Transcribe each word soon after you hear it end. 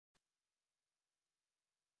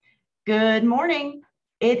Good morning.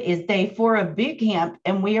 It is day 4 of boot camp,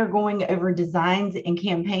 and we are going over designs and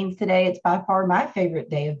campaigns today. It's by far my favorite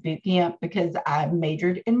day of boot camp because I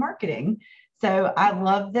majored in marketing. So I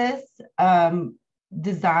love this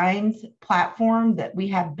designs platform that we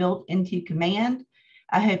have built into Command.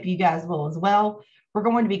 I hope you guys will as well. We're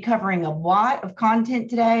going to be covering a lot of content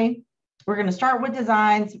today. We're going to start with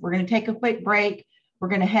designs. We're going to take a quick break. We're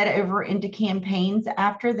going to head over into campaigns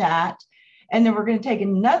after that. And then we're going to take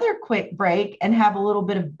another quick break and have a little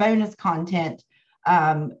bit of bonus content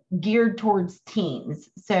geared towards teams.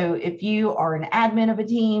 So if you are an admin of a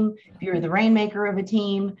team, if you're the rainmaker of a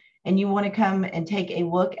team, and you want to come and take a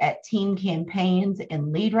look at team campaigns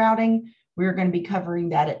and lead routing, we're going to be covering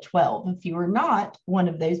that at 12. If you are not one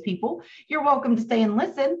of those people, you're welcome to stay and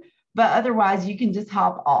listen, but otherwise you can just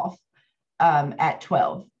hop off at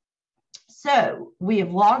 12. So we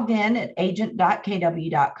have logged in at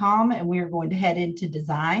agent.kw.com and we are going to head into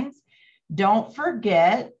designs. Don't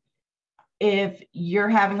forget, if you're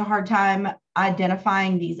having a hard time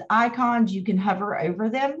identifying these icons, you can hover over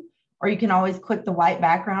them, or you can always click the white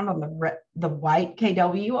background on the white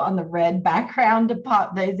KW on the red background to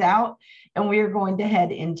pop those out. And we are going to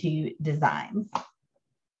head into designs.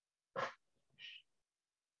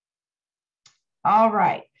 All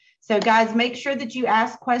right. So guys, make sure that you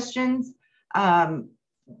ask questions.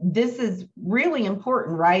 This is really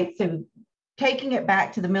important, right? So taking it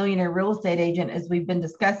back to the Millionaire Real Estate Agent, as we've been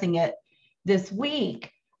discussing it this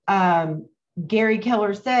week, Gary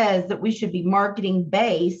Keller says that we should be marketing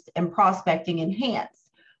based and prospecting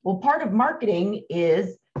enhanced. Well, part of marketing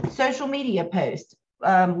is social media posts,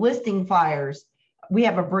 listing flyers. We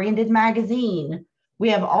have a branded magazine. We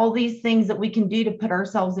have all these things that we can do to put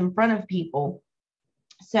ourselves in front of people.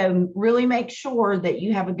 So really make sure that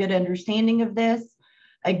you have a good understanding of this.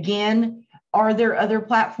 Again, are there other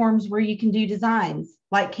platforms where you can do designs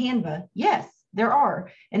like Canva? Yes, there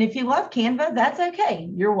are. And if you love Canva, that's okay.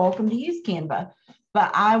 You're welcome to use Canva.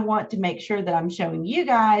 But I want to make sure that I'm showing you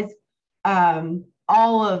guys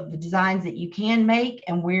all of the designs that you can make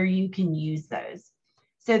and where you can use those.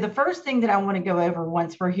 So the first thing that I want to go over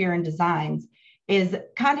once we're here in designs is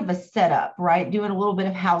kind of a setup, right? Doing a little bit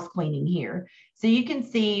of house cleaning here. So you can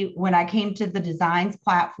see when I came to the designs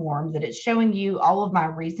platform that it's showing you all of my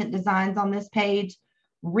recent designs on this page.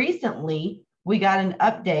 Recently, we got an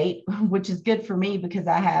update, which is good for me because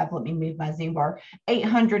I have, let me move my Zoom bar,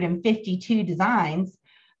 852 designs.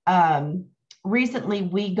 Recently,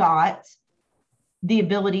 we got the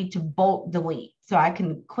ability to bulk delete. So I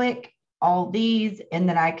can click all these and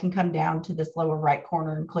then I can come down to this lower right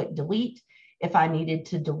corner and click delete if I needed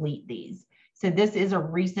to delete these. So this is a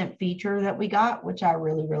recent feature that we got, which I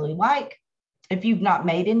really, really like. If you've not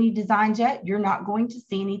made any designs yet, you're not going to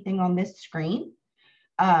see anything on this screen.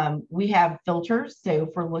 We have filters. So if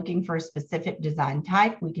we're looking for a specific design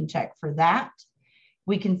type, we can check for that.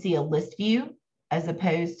 We can see a list view as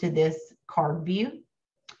opposed to this card view.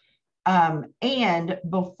 And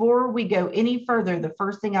before we go any further, the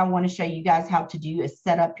first thing I want to show you guys how to do is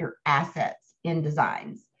set up your assets in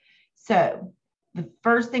designs. So the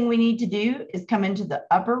first thing we need to do is come into the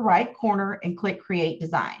upper right corner and click Create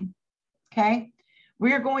Design. Okay.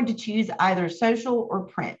 We are going to choose either social or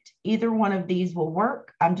print. Either one of these will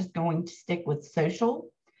work. I'm just going to stick with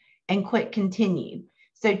social and click Continue.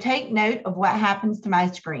 So take note of what happens to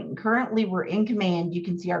my screen. Currently, we're in Command. You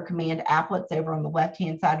can see our Command applets over on the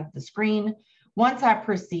left-hand side of the screen. Once I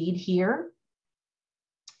proceed here,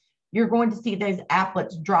 you're going to see those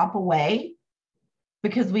applets drop away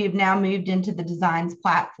because we have now moved into the designs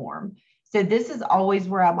platform. So this is always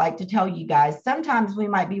where I like to tell you guys, sometimes we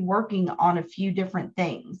might be working on a few different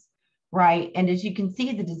things, right? And as you can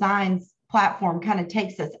see, the designs platform kind of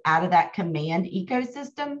takes us out of that command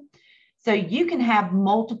ecosystem. So you can have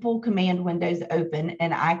multiple command windows open,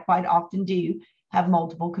 and I quite often do have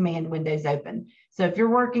multiple command windows open. So if you're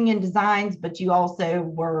working in designs, but you also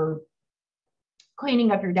were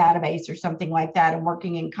cleaning up your database or something like that and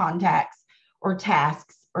working in contacts or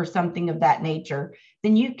tasks or something of that nature,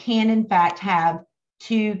 then you can in fact have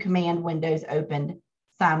 2 command windows opened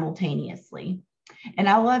simultaneously. And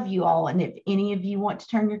I love you all. And if any of you want to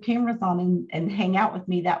turn your cameras on and hang out with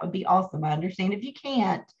me, that would be awesome. I understand if you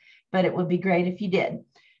can't, but it would be great if you did.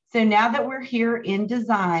 So now that we're here in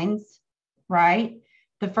designs, right,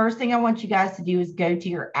 the first thing I want you guys to do is go to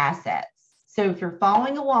your assets. So if you're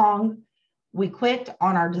following along, we clicked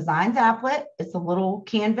on our designs applet. It's a little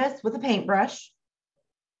canvas with a paintbrush.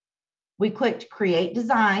 We clicked Create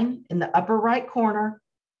Design in the upper right corner.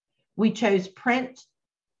 We chose print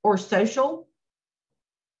or social.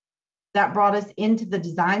 That brought us into the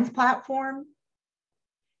designs platform.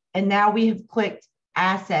 And now we have clicked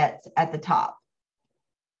assets at the top.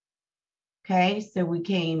 Okay, so we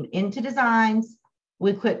came into designs.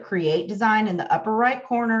 We clicked create design in the upper right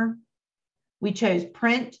corner. We chose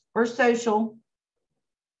print or social,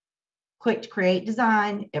 clicked create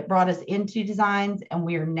design. It brought us into designs, and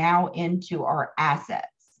we are now into our assets.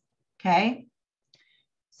 Okay,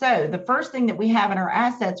 so the first thing that we have in our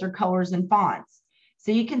assets are colors and fonts.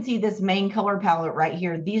 So you can see this main color palette right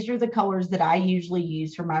here. These are the colors that I usually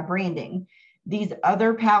use for my branding. These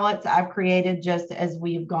other palettes I've created just as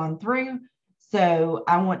we've gone through. So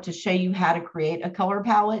I want to show you how to create a color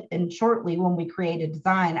palette. And shortly, when we create a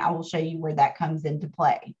design, I will show you where that comes into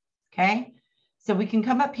play. Okay, so we can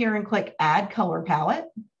come up here and click add color palette.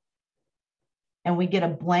 And we get a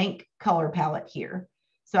blank color palette here.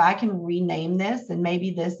 So I can rename this, and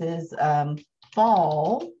maybe this is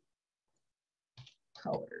fall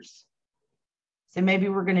colors. So maybe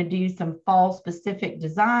we're going to do some fall specific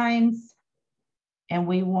designs, and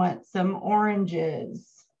we want some oranges,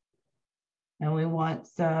 and we want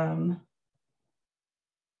some, let's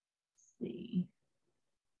see,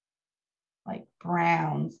 like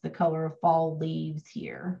browns, the color of fall leaves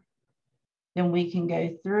here. Then we can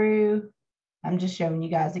go through. I'm just showing you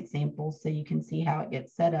guys examples so you can see how it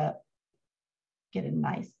gets set up. Get a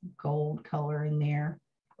nice gold color in there.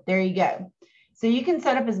 There you go. So you can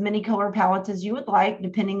set up as many color palettes as you would like,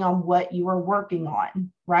 depending on what you are working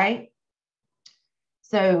on, right?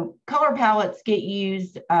 So color palettes get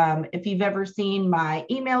used. If you've ever seen my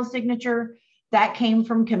email signature, that came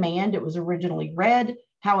from Command. It was originally red.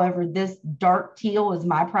 However, this dark teal is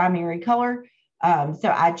my primary color.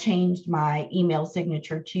 So I changed my email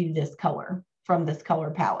signature to this color from this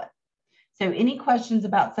color palette. So any questions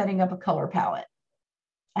about setting up a color palette?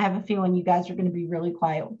 I have a feeling you guys are going to be really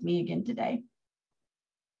quiet with me again today.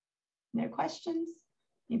 No questions?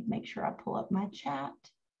 Let me make sure I pull up my chat.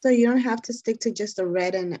 So you don't have to stick to just the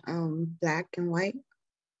red and black and white?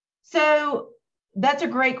 So that's a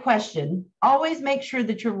great question. Always make sure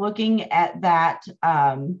that you're looking at that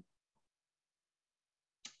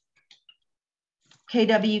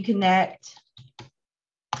KW Connect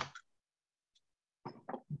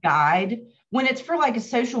guide. When it's for like a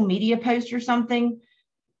social media post or something,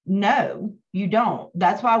 no, you don't.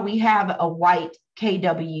 That's why we have a white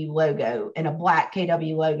KW logo and a black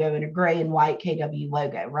KW logo and a gray and white KW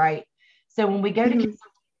logo, right? So when we go to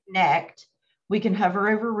Connect, we can hover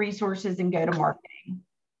over resources and go to marketing.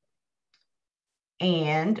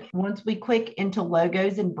 And once we click into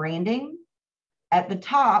logos and branding, at the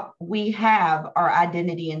top, we have our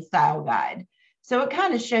identity and style guide. So it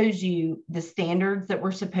kind of shows you the standards that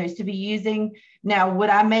we're supposed to be using. Now, would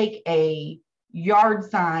I make a yard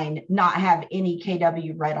sign not have any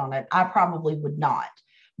KW red on it? I probably would not.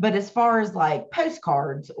 But as far as like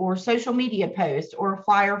postcards or social media posts or a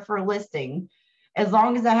flyer for a listing, as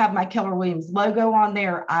long as I have my Keller Williams logo on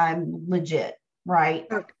there, I'm legit, right?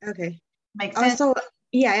 Okay. Makes sense? Also,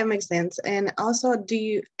 yeah, it makes sense. And also,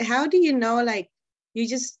 how do you know, like, you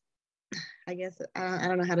just, I guess, I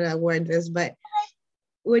don't know how to word this, but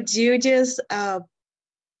would you just,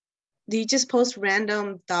 do you just post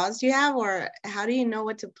random thoughts you have, or how do you know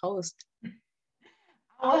what to post?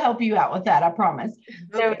 I will help you out with that, I promise.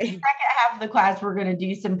 Okay. So in the second half of the class, we're going to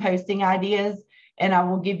do some posting ideas, and I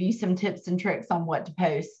will give you some tips and tricks on what to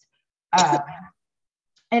post.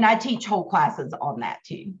 And I teach whole classes on that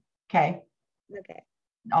too. Okay. Okay.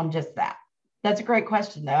 On just that. That's a great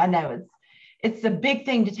question though. I know it's a big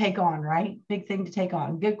thing to take on, right? Big thing to take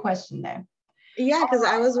on. Good question though. Yeah, because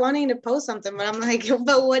I was wanting to post something, but I'm like,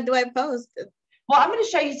 but what do I post? Well, I'm going to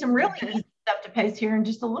show you some really easy stuff to post here in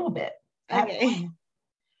just a little bit. Okay.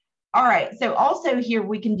 All right. So also here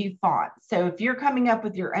we can do fonts. So if you're coming up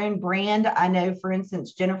with your own brand, I know, for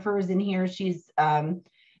instance, Jennifer is in here. She's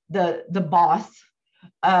the boss,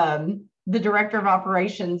 the director of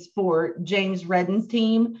operations for James Redden's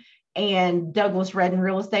team and Douglas Redden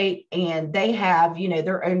Real Estate. And they have, you know,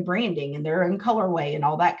 their own branding and their own colorway and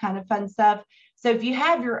all that kind of fun stuff. So if you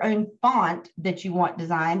have your own font that you want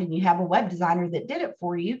designed and you have a web designer that did it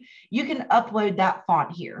for you, you can upload that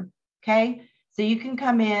font here. Okay. So you can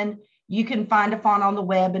come in, you can find a font on the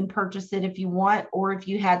web and purchase it if you want, or if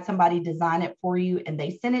you had somebody design it for you and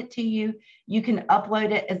they sent it to you, you can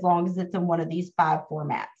upload it as long as it's in one of these 5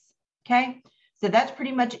 formats. Okay. So that's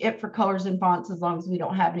pretty much it for colors and fonts, as long as we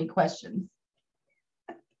don't have any questions.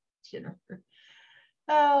 Jennifer.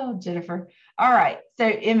 Oh, Jennifer. All right. So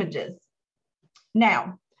images.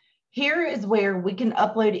 Now, here is where we can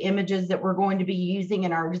upload images that we're going to be using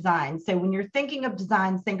in our design. So when you're thinking of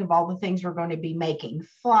designs, think of all the things we're going to be making.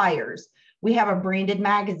 Flyers. We have a branded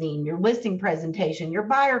magazine, your listing presentation, your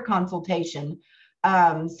buyer consultation,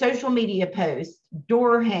 social media posts,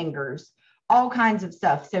 door hangers, all kinds of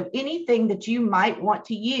stuff. So anything that you might want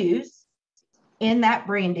to use in that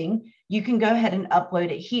branding, you can go ahead and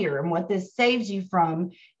upload it here. And what this saves you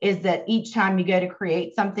from is that each time you go to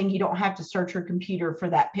create something, you don't have to search your computer for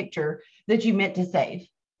that picture that you meant to save,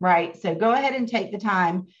 right? So go ahead and take the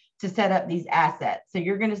time to set up these assets. So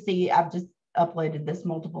you're going to see, I've just uploaded this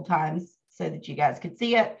multiple times so that you guys could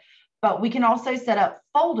see it, but we can also set up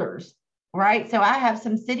folders, right? So I have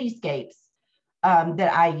some cityscapes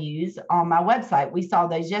that I use on my website. We saw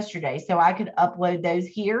those yesterday. So I could upload those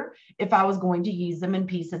here if I was going to use them in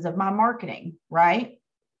pieces of my marketing, right?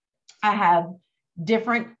 I have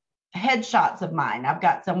different headshots of mine. I've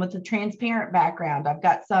got some with a transparent background. I've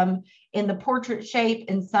got some in the portrait shape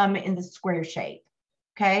and some in the square shape,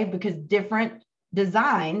 okay? Because different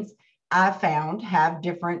designs I found have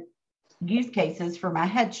different use cases for my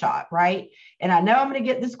headshot, right? And I know I'm going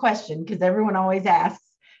to get this question because everyone always asks,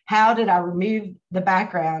 how did I remove the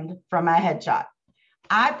background from my headshot?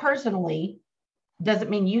 I personally, doesn't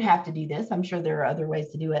mean you have to do this. I'm sure there are other ways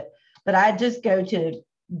to do it, but I just go to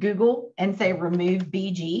Google and say remove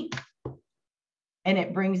BG, and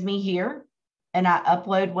it brings me here, and I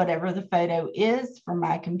upload whatever the photo is from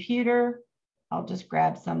my computer. I'll just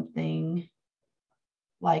grab something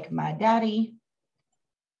like my daddy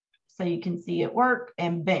so you can see it work,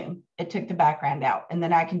 and boom, it took the background out. And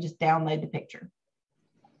then I can just download the picture.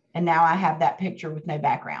 And now I have that picture with no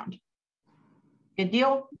background. Good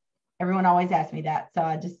deal? Everyone always asks me that. So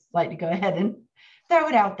I just like to go ahead and throw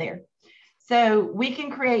it out there. So we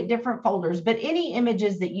can create different folders, but any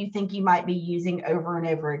images that you think you might be using over and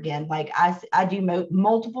over again, like I do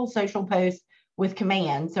multiple social posts with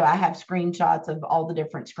Command. So I have screenshots of all the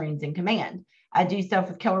different screens in Command. I do stuff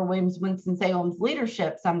with Keller Williams, Winston-Salem's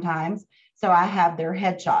leadership sometimes. So I have their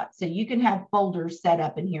headshots. So you can have folders set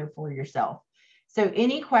up in here for yourself. So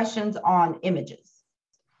any questions on images,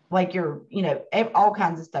 like your, all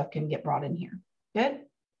kinds of stuff can get brought in here. Good.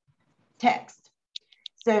 Text.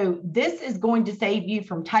 So this is going to save you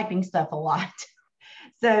from typing stuff a lot.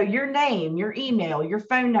 So your name, your email, your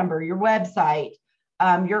phone number, your website,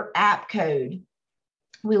 your app code.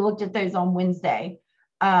 We looked at those on Wednesday.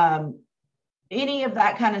 Any of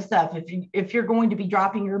that kind of stuff. If you're going to be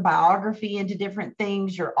dropping your biography into different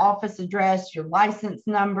things, your office address, your license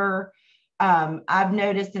number. I've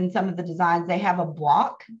noticed in some of the designs, they have a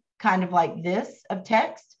block kind of like this of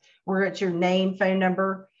text where it's your name, phone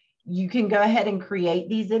number. You can go ahead and create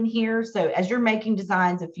these in here. So as you're making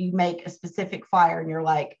designs, if you make a specific flyer and you're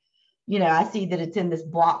like, I see that it's in this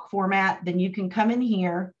block format, then you can come in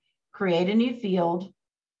here, create a new field.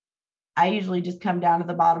 I usually just come down to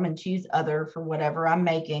the bottom and choose other for whatever I'm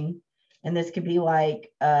making. And this could be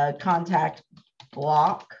like a contact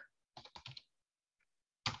block.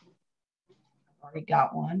 Already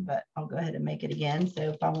got one, but I'll go ahead and make it again. So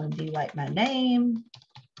if I want to do like my name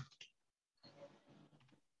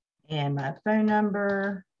and my phone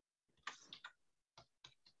number,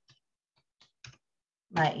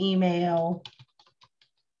 my email,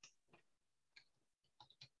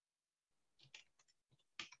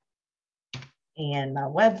 and my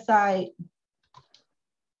website,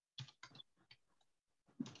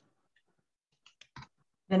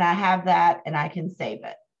 then I have that and I can save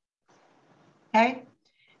it. Okay,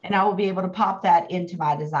 and I will be able to pop that into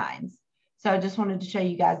my designs. So I just wanted to show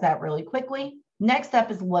you guys that really quickly. Next up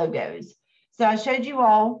is logos. So I showed you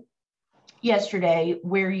all yesterday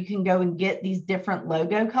where you can go and get these different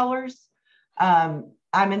logo colors. I'm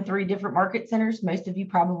in 3 different market centers. Most of you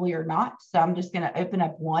probably are not. So I'm just going to open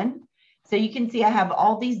up one. So you can see I have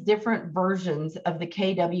all these different versions of the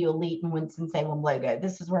KW Elite and Winston-Salem logo.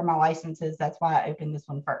 This is where my license is. That's why I opened this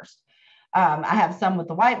one first. I have some with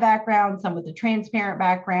the white background, some with the transparent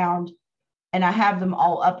background, and I have them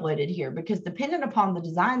all uploaded here because depending upon the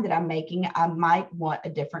design that I'm making, I might want a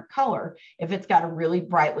different color. If it's got a really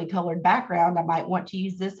brightly colored background, I might want to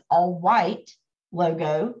use this all white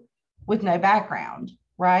logo with no background,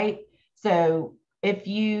 right? So if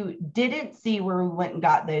you didn't see where we went and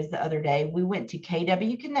got those the other day, we went to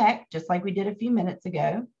KW Connect, just like we did a few minutes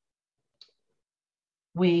ago.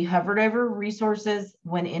 We hovered over resources,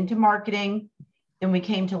 went into marketing, then we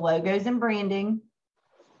came to logos and branding.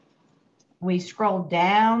 We scrolled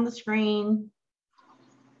down the screen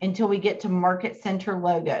until we get to market center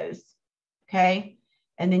logos, okay?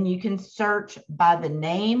 And then you can search by the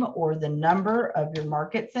name or the number of your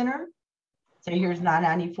market center. So here's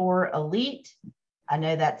 994 Elite. I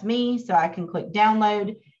know that's me, so I can click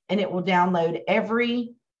download and it will download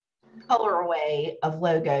every colorway of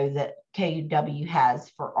logo that KW has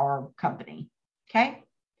for our company, okay?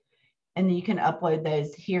 and then you can upload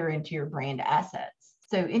those here into your brand assets.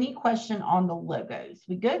 So any question on the logos?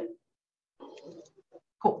 We good?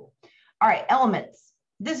 Cool. All right, elements.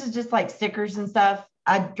 This is just like stickers and stuff.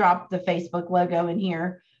 I dropped the Facebook logo in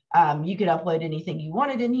here. You could upload anything you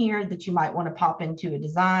wanted in here that you might want to pop into a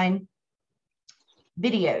design.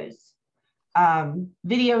 Videos.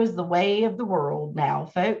 Video is the way of the world now,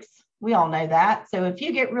 folks. We all know that. So if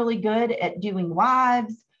you get really good at doing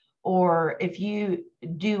lives, or if you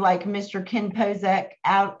do like Mr. Ken Pozek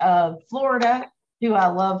out of Florida, who I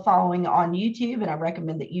love following on YouTube, and I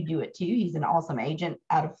recommend that you do it too. He's an awesome agent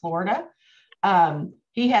out of Florida.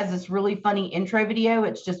 He has this really funny intro video.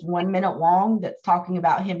 It's just 1 minute long that's talking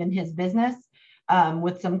about him and his business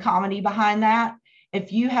with some comedy behind that.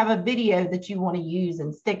 If you have a video that you want to use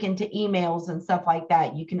and stick into emails and stuff like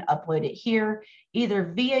that, you can upload it here,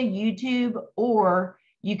 either via YouTube, or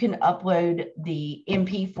you can upload the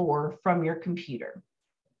MP4 from your computer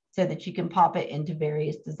so that you can pop it into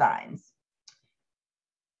various designs.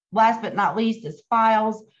 Last but not least is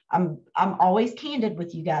files. I'm always candid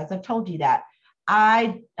with you guys. I've told you that.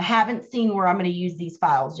 I haven't seen where I'm going to use these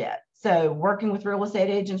files yet. So working with real estate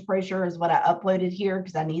agents brochure is what I uploaded here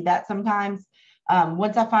because I need that sometimes.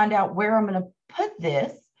 Once I find out where I'm going to put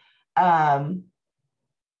this,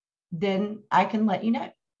 then I can let you know,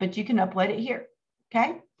 but you can upload it here.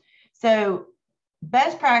 Okay. So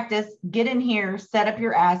best practice, get in here, set up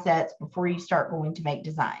your assets before you start going to make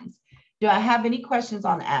designs. Do I have any questions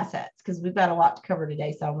on assets? Because we've got a lot to cover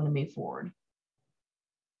today, so I want to move forward.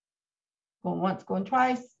 Going once, going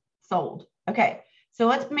twice, sold. Okay, so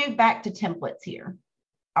let's move back to templates here.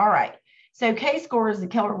 All right, so K-Score is the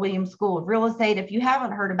Keller Williams School of Real Estate. If you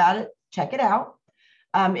haven't heard about it, check it out.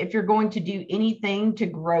 If you're going to do anything to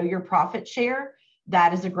grow your profit share,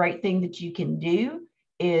 that is a great thing that you can do,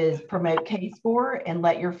 is promote K-Score and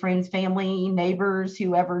let your friends, family, neighbors,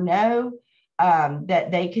 whoever know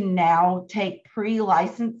that they can now take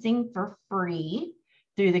pre-licensing for free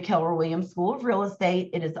through the Keller Williams School of Real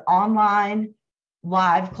Estate. It is online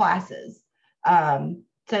live classes. So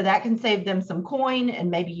that can save them some coin,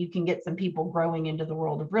 and maybe you can get some people growing into the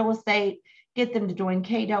world of real estate, get them to join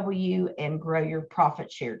KW and grow your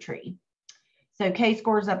profit share tree. So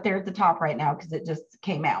K-Score is up there at the top right now because it just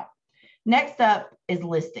came out. Next up is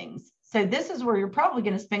listings. So this is where you're probably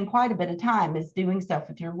going to spend quite a bit of time, is doing stuff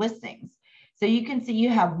with your listings. So you can see you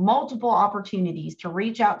have multiple opportunities to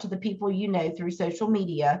reach out to the people you know through social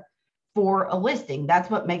media for a listing.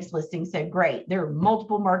 That's what makes listings so great. There are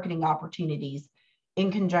multiple marketing opportunities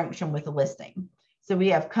in conjunction with a listing. So we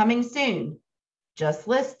have coming soon, just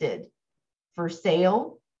listed, for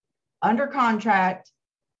sale, under contract,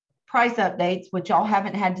 price updates, which y'all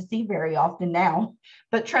haven't had to see very often now,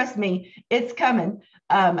 but trust me, it's coming.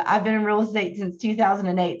 I've been in real estate since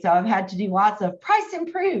 2008, so I've had to do lots of price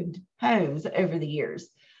improved homes over the years.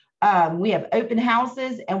 We have open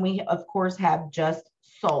houses, and we, of course, have just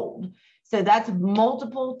sold. So that's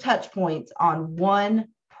multiple touch points on one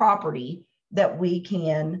property that we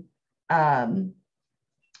can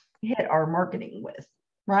hit our marketing with,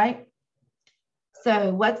 right?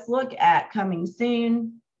 So let's look at coming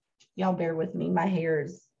soon. Y'all bear with me. My hair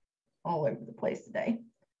is all over the place today.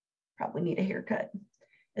 Probably need a haircut.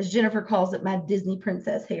 As Jennifer calls it, my Disney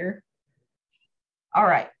princess hair. All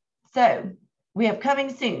right. So we have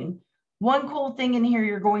coming soon. One cool thing in here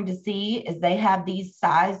you're going to see is they have these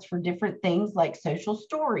sized for different things like social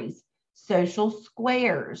stories, social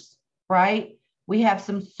squares, right? We have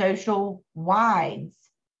some social wides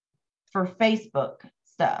for Facebook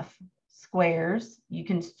stuff. Squares, you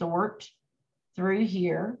can sort through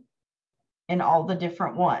here and all the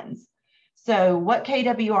different ones. So what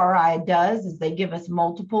KWRI does is they give us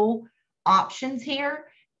multiple options here,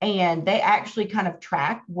 and they actually kind of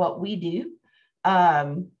track what we do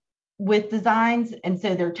with designs. And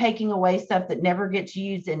so they're taking away stuff that never gets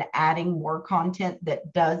used and adding more content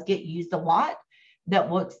that does get used a lot,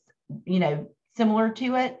 that looks, you know, similar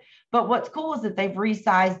to it. But what's cool is that they've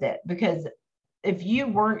resized it, because if you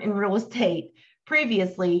weren't in real estate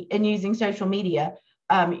previously and using social media,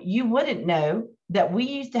 you wouldn't know that we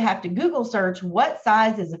used to have to Google search what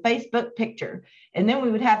size is a Facebook picture. And then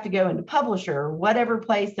we would have to go into Publisher or whatever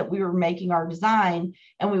place that we were making our design,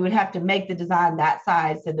 and we would have to make the design that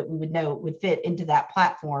size so that we would know it would fit into that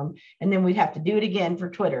platform. And then we'd have to do it again for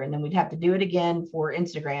Twitter, and then we'd have to do it again for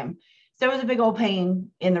Instagram. So it was a big old pain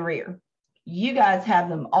in the rear. You guys have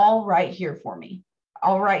them all right here for me,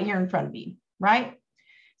 all right here in front of you, right?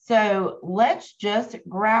 So let's just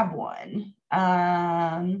grab one.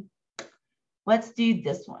 Let's do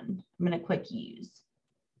this one. I'm going to click use.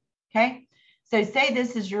 Okay. So say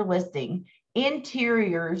this is your listing.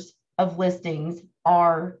 Interiors of listings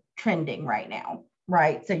are trending right now,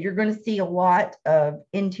 right? So you're going to see a lot of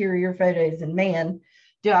interior photos, and man,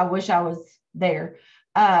 do I wish I was there.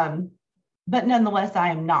 But nonetheless, I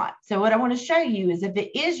am not. So what I want to show you is if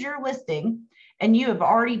it is your listing and you have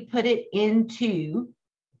already put it into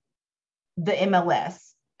the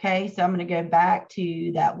MLS. Okay, so I'm going to go back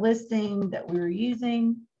to that listing that we were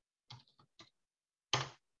using.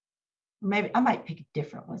 Maybe I might pick a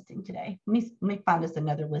different listing today. Let me find us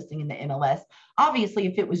another listing in the MLS. Obviously,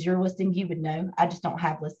 if it was your listing, you would know. I just don't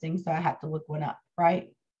have listings, so I have to look one up,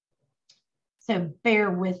 right? So bear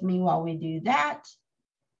with me while we do that.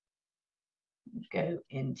 Go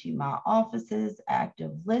into my offices,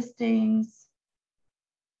 active listings.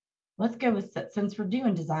 Let's go with, since we're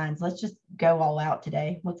doing designs, let's just go all out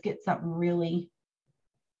today. Let's get something really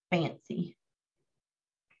fancy.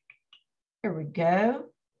 Here we go.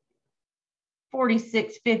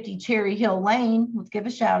 4650 Cherry Hill Lane. Let's give a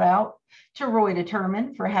shout out to Roy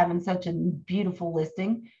Determined for having such a beautiful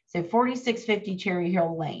listing. So 4650 Cherry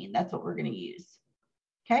Hill Lane, that's what we're going to use.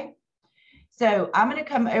 Okay. So I'm going to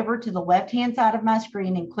come over to the left-hand side of my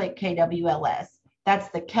screen and click KWLS. That's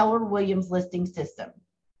the Keller Williams listing system.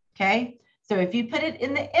 Okay, so if you put it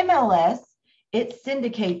in the MLS, it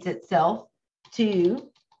syndicates itself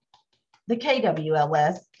to the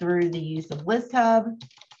KWLS through the use of List Hub. So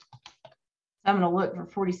I'm going to look for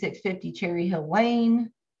 4650 Cherry Hill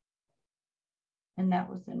Lane, and that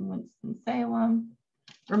was in Winston-Salem.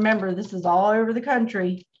 Remember, this is all over the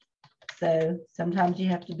country, so sometimes you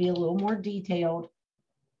have to be a little more detailed.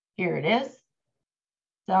 Here it is.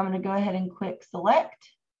 So I'm going to go ahead and click Select.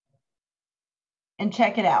 And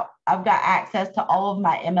check it out. I've got access to all of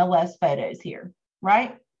my MLS photos here,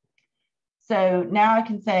 right? So now I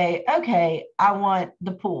can say, okay, I want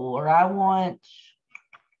the pool, or I want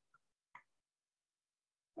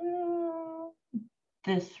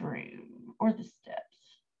this room or the steps.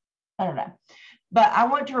 I don't know. But I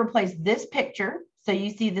want to replace this picture. So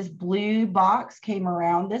you see this blue box came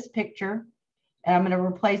around this picture, and I'm going to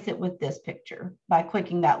replace it with this picture by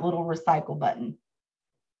clicking that little recycle button.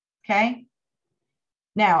 Okay.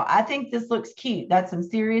 Now, I think this looks cute. That's some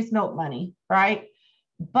serious milk money, right?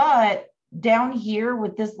 But down here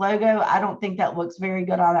with this logo, I don't think that looks very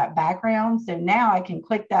good on that background. So now I can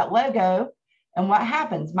click that logo, and what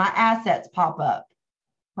happens? My assets pop up,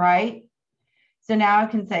 right? So now I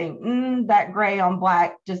can say, that gray on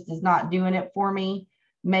black just is not doing it for me.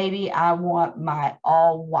 Maybe I want my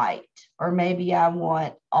all white, or maybe I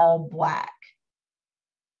want all black.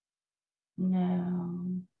 No,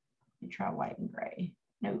 let me try white and gray.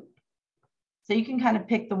 Nope. So you can kind of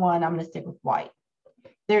pick the one. I'm going to stick with white.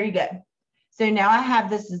 There you go. So now I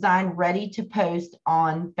have this design ready to post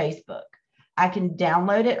on Facebook. I can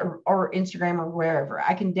download it, or Instagram, or wherever.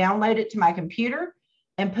 I can download it to my computer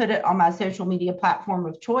and put it on my social media platform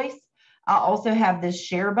of choice. I also have this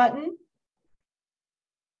share button.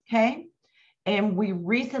 Okay. And we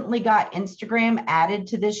recently got Instagram added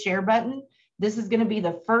to this share button. This is going to be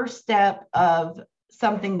the first step of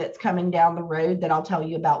something that's coming down the road that I'll tell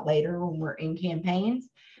you about later when we're in campaigns.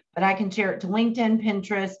 But I can share it to LinkedIn,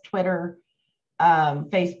 Pinterest, Twitter,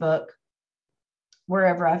 Facebook,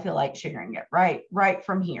 wherever I feel like sharing it, right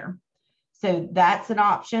from here. So that's an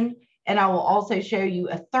option. And I will also show you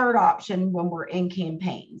a third option when we're in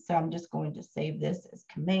campaigns. So I'm just going to save this as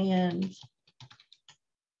command.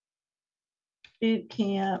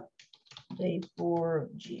 BootCamp, day 4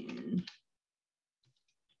 of June.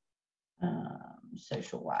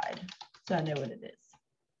 Social wide, so I know what it is.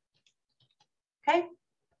 Okay.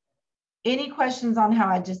 Any questions on how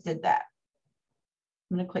I just did that?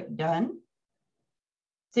 I'm going to click done.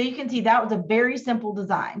 So you can see that was a very simple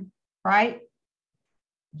design, right?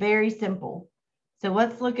 Very simple. So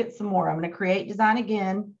let's look at some more. I'm going to create design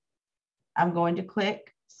again. I'm going to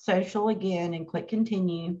click social again and click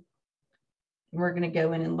continue. We're going to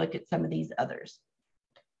go in and look at some of these others.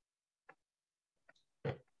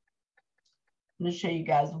 I'm going to show you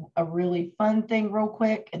guys a really fun thing real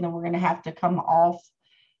quick, and then we're going to have to come off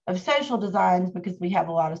of social designs because we have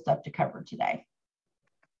a lot of stuff to cover today.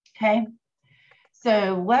 Okay,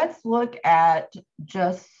 so let's look at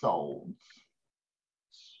just sold.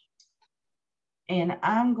 And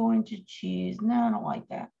I'm going to choose, no, I don't like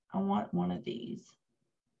that. I want one of these.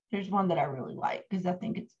 There's one that I really like because I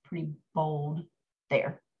think it's pretty bold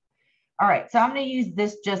there. All right, so I'm going to use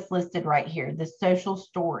this just listed right here, the social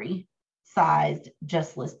story sized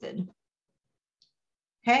just listed.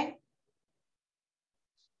 Okay.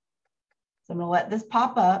 So I'm going to let this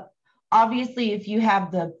pop up. Obviously, if you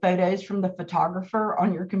have the photos from the photographer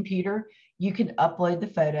on your computer, you can upload the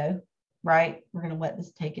photo, right? We're going to let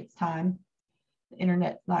this take its time. The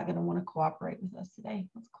internet's not going to want to cooperate with us today.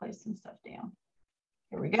 Let's close some stuff down.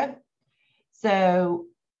 Here we go. So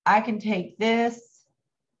I can take this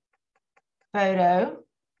photo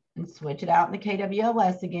and switch it out in the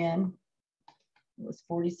KWLS again. It was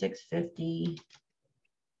 4650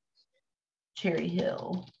 Cherry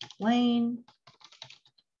Hill Lane.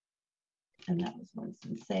 And that was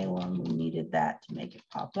Winston-Salem. We needed that to make it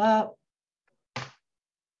pop up.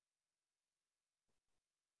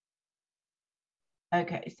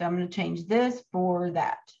 Okay, so I'm going to change this for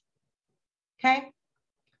that. Okay.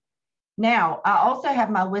 Now, I also have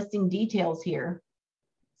my listing details here.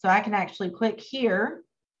 So I can actually click here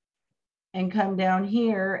and come down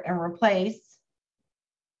here and replace.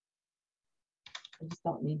 I just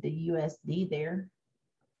don't need the USD there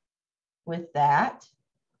with that.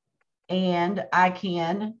 And I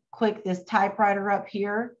can click this typewriter up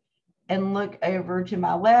here and look over to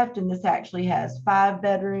my left. And this actually has 5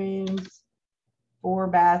 bedrooms, 4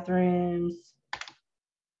 bathrooms,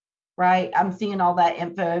 right? I'm seeing all that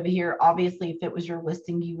info over here. Obviously, if it was your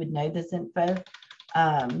listing, you would know this info.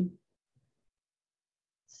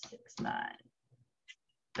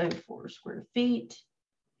 6904 square feet.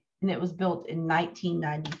 And it was built in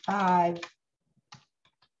 1995.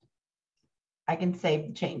 I can save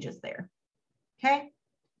the changes there. Okay.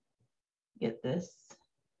 Get this to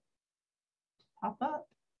pop up.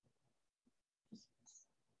 Just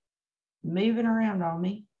moving around on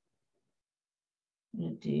me. I'm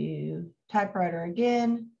going to do typewriter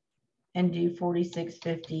again and do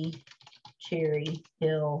 4650 Cherry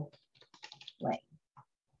Hill Lane.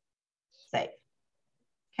 Save.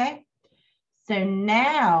 Okay. So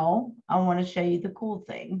now I want to show you the cool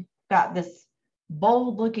thing. Got this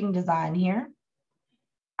bold looking design here.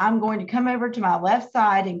 I'm going to come over to my left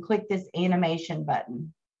side and click this animation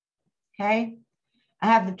button. Okay. I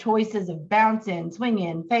have the choices of bounce in, swing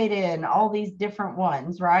in, fade in, all these different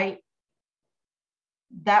ones, right?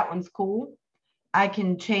 That one's cool. I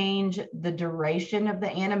can change the duration of the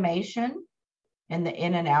animation and the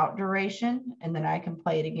in and out duration, and then I can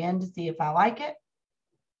play it again to see if I like it.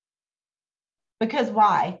 Because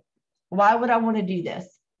why? Why would I want to do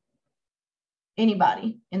this?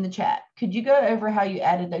 Anybody in the chat, could you go over how you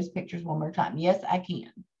added those pictures one more time? Yes, I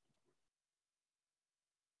can.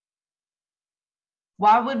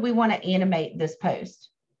 Why would we want to animate this post?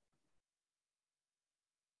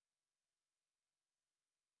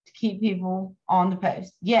 To keep people on the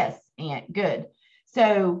post. Yes, Aunt, good.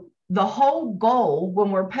 So the whole goal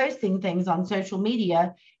when we're posting things on social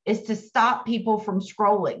media is to stop people from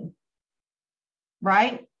scrolling,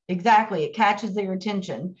 right? Exactly. It catches their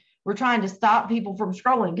attention. We're trying to stop people from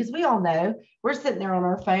scrolling because we all know we're sitting there on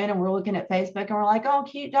our phone and we're looking at Facebook and we're like, oh,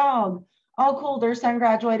 cute dog. Oh, cool. Their son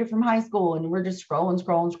graduated from high school. And we're just scrolling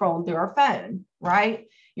through our phone, right?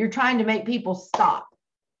 You're trying to make people stop.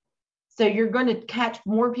 So you're going to catch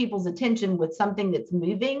more people's attention with something that's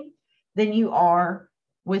moving than you are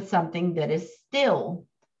with something that is still.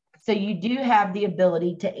 So you do have the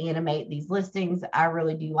ability to animate these listings. I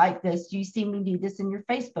really do like this. You see me do this in your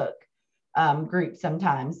Facebook group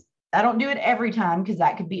sometimes. I don't do it every time because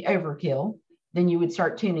that could be overkill. Then you would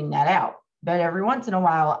start tuning that out. But every once in a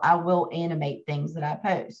while, I will animate things that I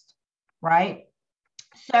post, right?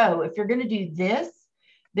 So if you're going to do this,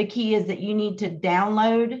 the key is that you need to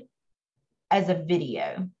download as a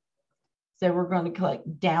video. So we're going to click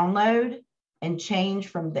download and change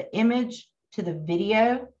from the image to the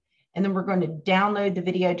video. And then we're going to download the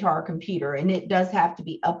video to our computer. And it does have to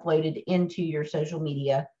be uploaded into your social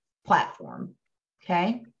media platform.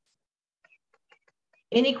 Okay.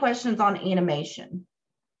 Any questions on animation?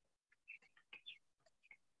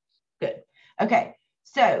 Good. Okay.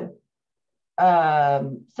 So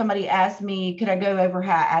somebody asked me, could I go over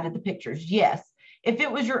how I added the pictures? Yes. If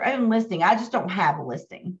it was your own listing, I just don't have a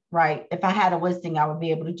listing, right? If I had a listing, I would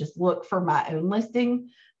be able to just look for my own listing,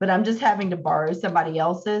 but I'm just having to borrow somebody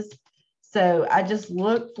else's. So I just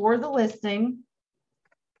look for the listing.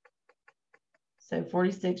 So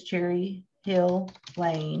 46 Cherry Hill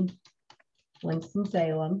Lane,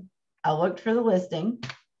 Winston-Salem. I looked for the listing,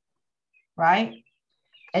 right?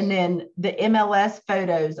 And then the MLS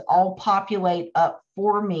photos all populate up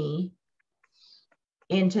for me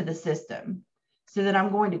into the system. So then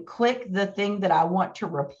I'm going to click the thing that I want to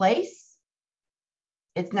replace.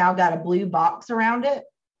 It's now got a blue box around it.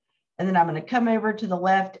 And then I'm going to come over to the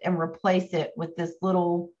left and replace it with this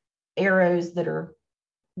little arrows that are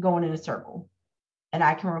going in a circle. And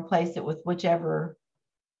I can replace it with whichever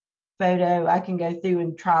photo. I can go through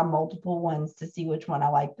and try multiple ones to see which one I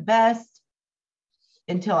like the best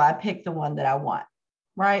until I pick the one that I want,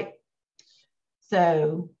 right?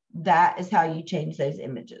 So that is how you change those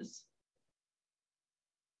images.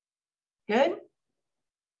 Good?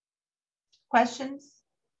 Questions?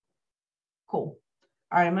 Cool.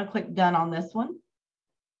 All right, I'm going to click done on this one.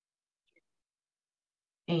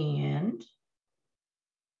 And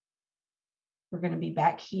we're going to be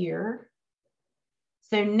back here.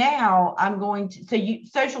 So now I'm going to,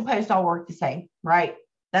 social posts all work the same, right?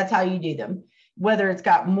 That's how you do them. Whether it's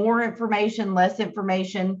got more information, less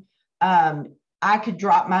information, I could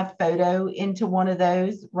drop my photo into one of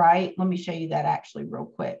those, right? Let me show you that actually real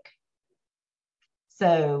quick.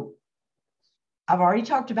 So I've already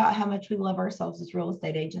talked about how much we love ourselves as real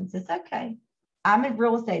estate agents. It's okay. I'm a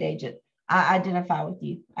real estate agent. I identify with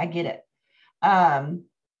you. I get it. I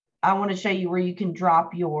want to show you where you can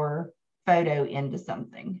drop your photo into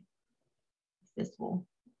something. This will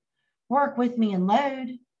work with me and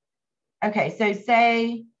load. Okay, so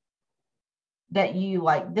say that you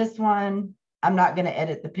like this one. I'm not going to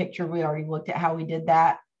edit the picture. We already looked at how we did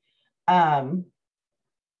that. Come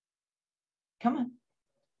on.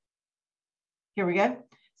 Here we go.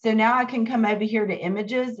 So now I can come over here to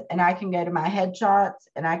images and I can go to my headshots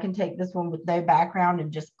and I can take this one with no background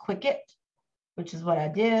and just click it, which is what I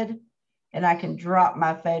did. And I can drop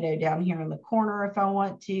my photo down here in the corner if I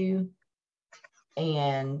want to.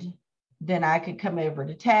 And then I could come over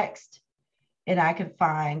to text and I could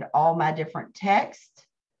find all my different text.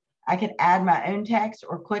 I could add my own text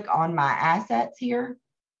or click on my assets here.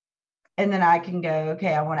 And then I can go,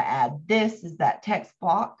 okay, I want to add this is that text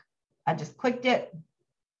block. I just clicked it.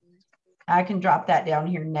 I can drop that down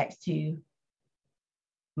here next to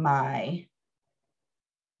my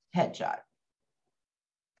headshot.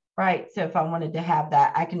 Right, so if I wanted to have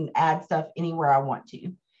that, I can add stuff anywhere I want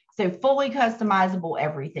to. So fully customizable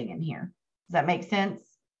everything in here. Does that make sense?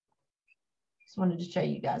 Just wanted to show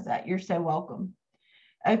you guys that. You're so welcome.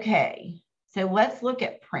 Okay, so let's look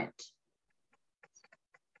at print.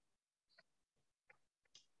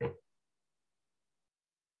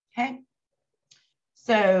 Okay,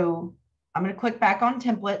 so I'm going to click back on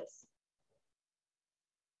templates.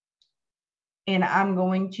 And I'm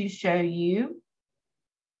going to show you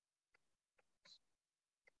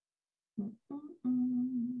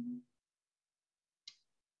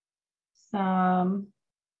some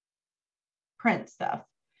print stuff.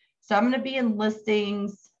 So I'm going to be in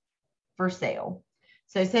listings for sale.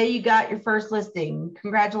 So say you got your first listing,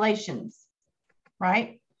 congratulations,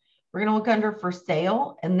 right? We're going to look under for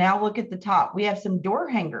sale and now look at the top. We have some door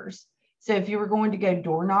hangers. So if you were going to go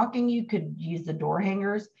door knocking, you could use the door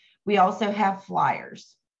hangers. We also have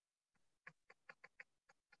flyers.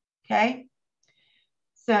 Okay.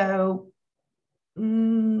 So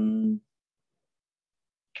I'm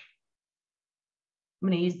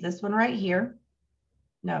going to use this one right here.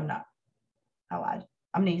 No, I'm not. I lied.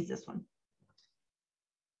 I'm going to use this one.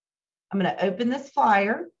 I'm going to open this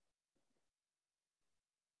flyer.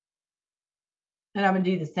 And I'm going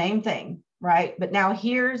to do the same thing, right? But now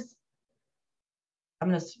here's, I'm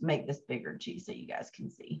going to make this bigger too so you guys can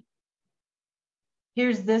see.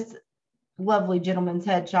 Here's this lovely gentleman's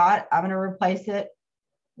headshot. I'm going to replace it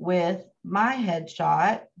with my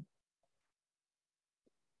headshot.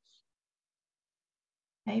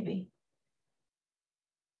 Maybe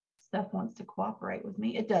stuff wants to cooperate with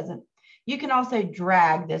me. It doesn't. You can also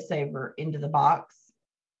drag this over into the box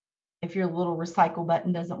if your little recycle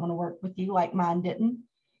button doesn't want to work with you like mine didn't.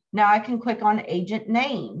 Now I can click on agent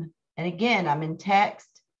name. And again, I'm in text,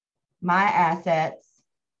 my assets,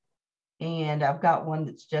 and I've got one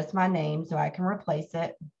that's just my name, so I can replace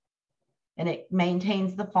it. And it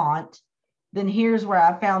maintains the font. Then here's where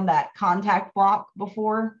I found that contact block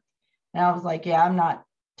before. And I was like, yeah, I'm not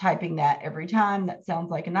typing that every time. That sounds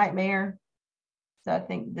like a nightmare. So I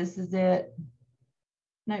think this is it.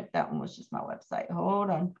 Nope, that one was just my website. Hold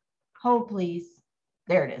on. Hold, please.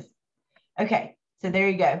 There it is. Okay, so there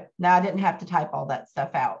you go. Now I didn't have to type all that stuff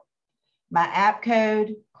out. My app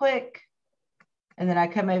code, click. And then I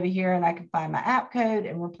come over here and I can find my app code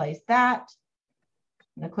and replace that.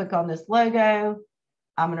 I'm going to click on this logo.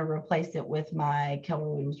 I'm going to replace it with my Keller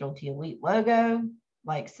Williams Realty Elite logo,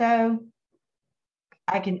 like so.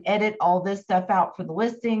 I can edit all this stuff out for the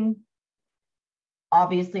listing.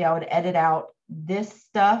 Obviously, I would edit out this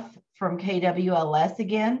stuff from KWLS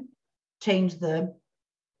again, change the,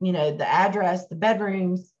 the address, the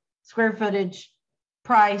bedrooms, square footage,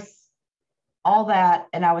 price, all that,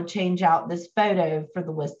 and I would change out this photo for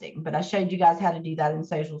the listing. But I showed you guys how to do that in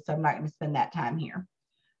social, so I'm not going to spend that time here.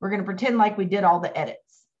 We're going to pretend like we did all the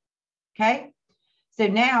edits. Okay. So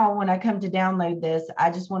now when I come to download this,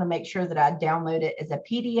 I just want to make sure that I download it as a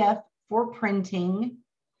PDF for printing.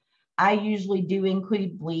 I usually do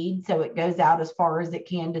include bleed, so it goes out as far as it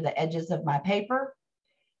can to the edges of my paper.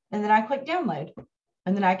 And then I click download.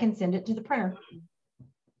 and then I can send it to the printer.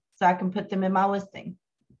 So I can put them in my listing,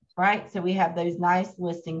 right? So we have those nice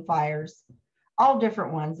listing flyers, all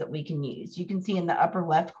different ones that we can use. You can see in the upper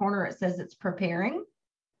left corner, it says it's preparing,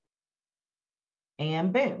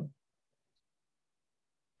 and boom,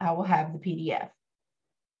 I will have the PDF.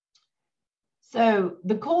 So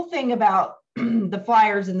the cool thing about the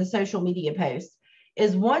flyers and the social media posts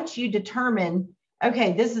is once you determine,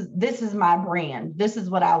 okay, this is my brand. This is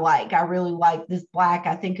what I like. I really like this black.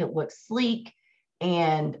 I think it looks sleek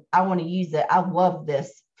and I want to use it. I love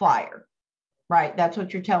this flyer, right? That's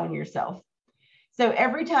what you're telling yourself. So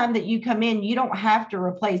every time that you come in, you don't have to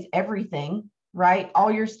replace everything, right?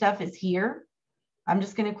 All your stuff is here. I'm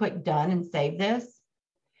just going to click done and save this.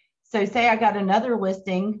 So say I got another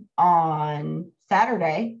listing on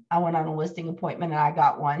Saturday. I went on a listing appointment and I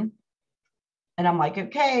got one. And I'm like,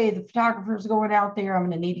 okay, the photographer's going out there. I'm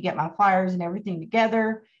going to need to get my flyers and everything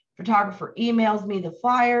together. Photographer emails me the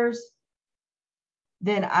flyers.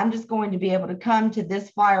 Then I'm just going to be able to come to this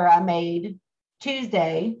flyer I made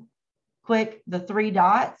Tuesday, click the 3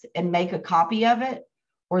 dots and make a copy of it.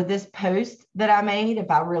 Or this post that I made, if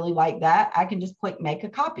I really like that, I can just click make a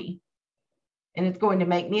copy. And it's going to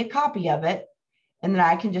make me a copy of it. And then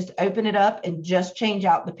I can just open it up and just change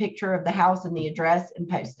out the picture of the house and the address and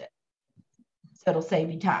post it. So it'll save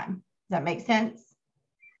you time. Does that make sense?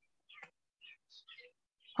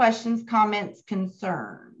 Questions, comments,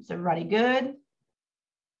 concerns? Everybody good?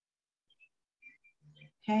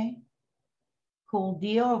 Okay. Cool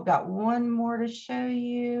deal. I've got one more to show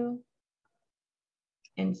you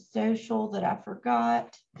in social that I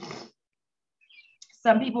forgot.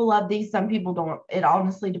 Some people love these, some people don't. It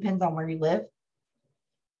honestly depends on where you live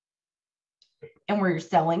and where you're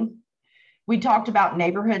selling. We talked about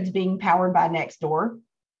neighborhoods being powered by Nextdoor.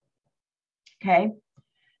 Okay.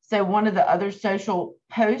 So one of the other social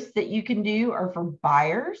posts that you can do are for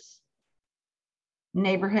buyers,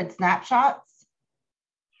 neighborhood snapshots.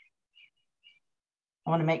 I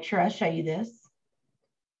want to make sure I show you this.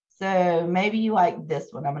 So maybe you like this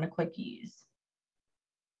one. I'm going to click use.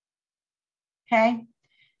 Okay.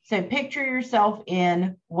 So picture yourself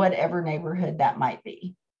in whatever neighborhood that might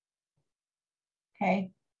be.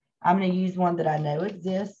 Okay. I'm going to use one that I know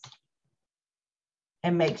exists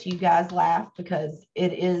and makes you guys laugh because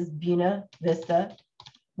it is Buena Vista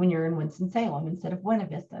when you're in Winston-Salem instead of Buena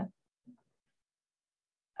Vista.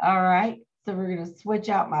 All right. So we're going to switch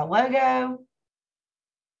out my logo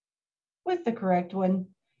with the correct one.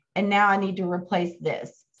 And now I need to replace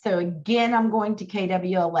this. So again, I'm going to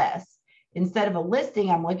KWLS. Instead of a listing,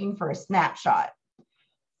 I'm looking for a snapshot.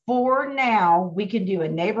 For now, we can do a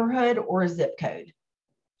neighborhood or a zip code.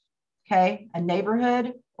 Okay, a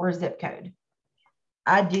neighborhood or a zip code.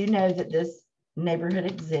 I do know that this neighborhood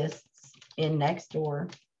exists in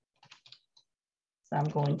Nextdoor. So I'm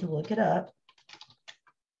going to look it up.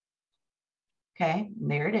 Okay,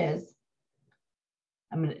 there it is.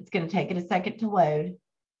 It's going to take it a second to load.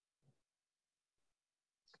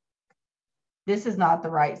 This is not the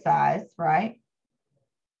right size, right?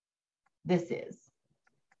 This is.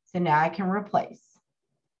 So now I can replace.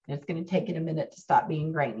 It's going to take it a minute to stop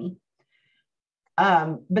being grainy.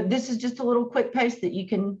 But this is just a little quick post that you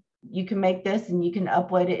can make this and you can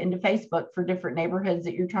upload it into Facebook for different neighborhoods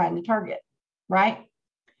that you're trying to target, right?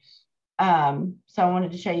 So I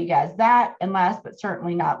wanted to show you guys that. And last but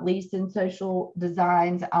certainly not least in social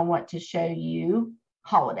designs, I want to show you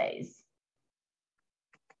holidays.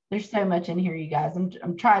 There's so much in here, you guys.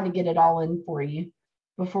 I'm trying to get it all in for you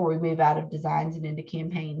before we move out of designs and into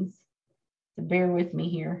campaigns. So bear with me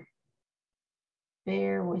here.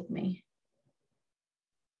 Bear with me.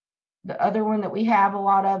 The other one that we have a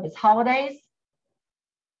lot of is holidays.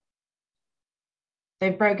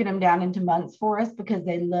 They've broken them down into months for us because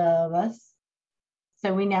they love us.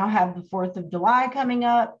 So we now have the 4th of July coming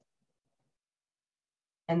up.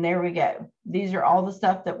 And there we go. These are all the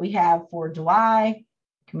stuff that we have for July.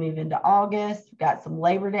 Can move into August. We've got some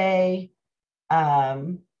Labor Day. I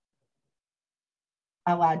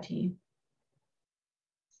lied to you.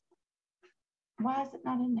 Why is it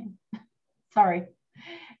not in there? Sorry.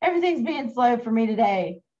 Everything's being slow for me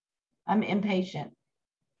today. I'm impatient.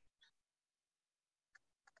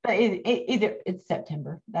 But either it's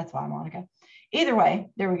September. That's why, Monica. Either way,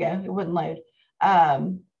 there we go. It wouldn't load.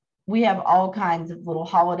 We have all kinds of little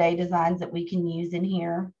holiday designs that we can use in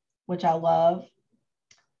here, which I love.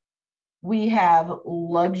 We have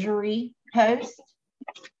luxury posts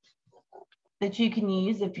that you can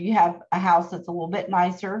use if you have a house that's a little bit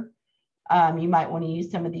nicer. You might want to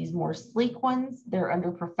use some of these more sleek ones. They're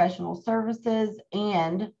under professional services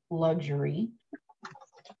and luxury.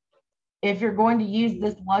 If you're going to use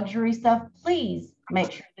this luxury stuff, please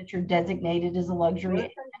make sure that you're designated as a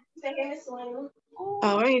luxury. Oh,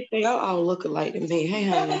 I ain't think y'all all look alike to me. Hey,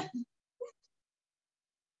 honey.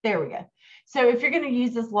 There we go. So if you're going to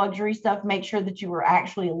use this luxury stuff, make sure that you are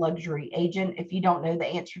actually a luxury agent. If you don't know the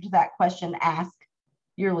answer to that question, ask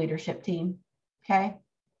your leadership team, okay?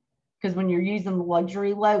 Because when you're using the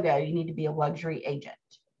luxury logo, you need to be a luxury agent.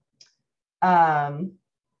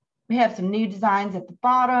 We have some new designs at the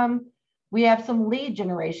bottom. We have some lead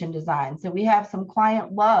generation designs. So we have some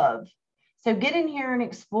client love. So get in here and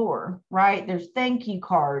explore, right? There's thank you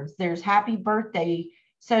cards. There's happy birthday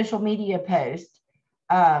social media posts.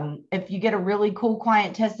 If you get a really cool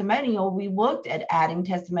client testimonial, we looked at adding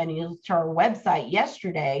testimonials to our website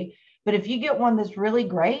yesterday. But if you get one that's really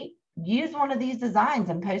great, use one of these designs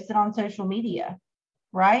and post it on social media,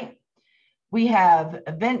 right? We have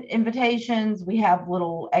event invitations. We have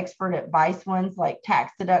little expert advice ones like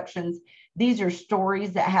tax deductions. These are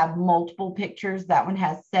stories that have multiple pictures. That one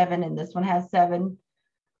has 7 and this one has 7.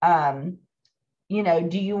 You know,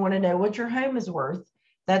 do you want to know what your home is worth?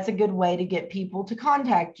 That's a good way to get people to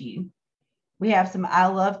contact you. We have some I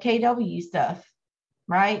love KW stuff,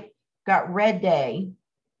 right? Got Red Day.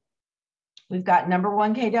 We've got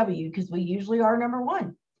 #1 KW because we usually are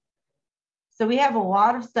 #1. So we have a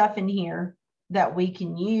lot of stuff in here that we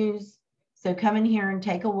can use. So come in here and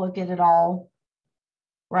take a look at it all,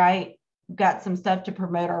 right? We've got some stuff to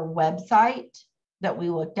promote our website that we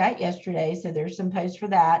looked at yesterday. So there's some posts for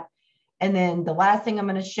that. And then the last thing I'm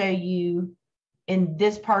going to show you in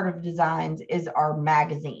this part of designs is our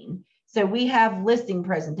magazine. So we have listing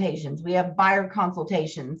presentations. We have buyer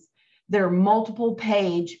consultations. There are multiple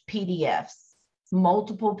page PDFs,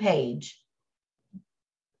 multiple page,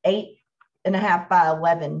 8.5 by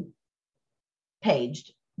 11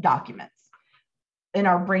 paged documents. And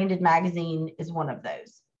our branded magazine is one of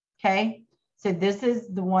those. Okay. So this is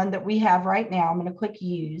the one that we have right now. I'm going to click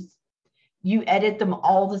use. You edit them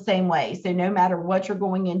all the same way. So no matter what you're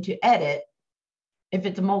going in to edit, if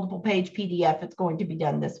it's a multiple page PDF, it's going to be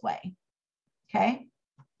done this way. Okay.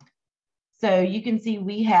 So you can see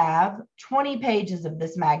we have 20 pages of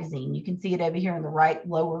this magazine. You can see it over here in the right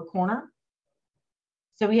lower corner.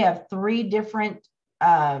 So we have 3 different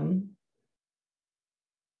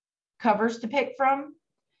covers to pick from.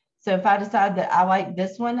 So if I decide that I like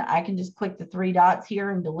this one, I can just click the 3 dots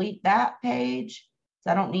here and delete that page.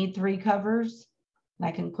 So I don't need 3 covers. And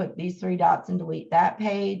I can click these 3 dots and delete that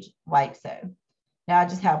page like so. Now I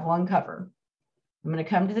just have 1 cover. I'm going to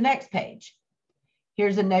come to the next page.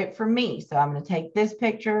 Here's a note from me. So I'm going to take this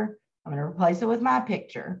picture. I'm going to replace it with my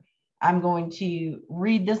picture. I'm going to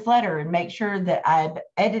read this letter and make sure that I've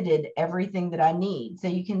edited everything that I need. So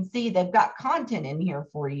you can see they've got content in here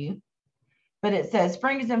for you. But it says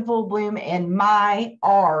spring is in full bloom and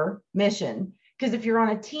our mission. Because if you're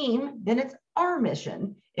on a team, then it's our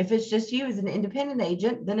mission. If it's just you as an independent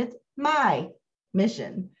agent, then it's my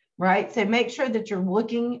mission, right? So make sure that you're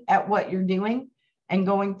looking at what you're doing and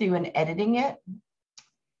going through and editing it.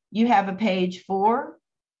 You have a page for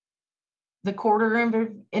the quarter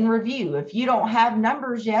in review. If you don't have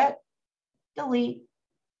numbers yet, delete,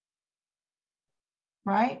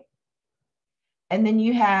 right? And then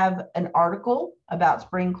you have an article about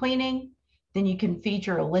spring cleaning. Then you can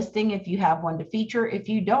feature a listing if you have one to feature. If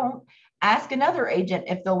you don't, ask another agent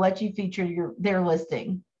if they'll let you feature their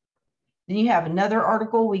listing. Then you have another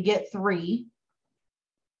article. We get 3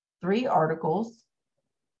 articles.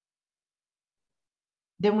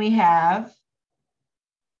 Then we have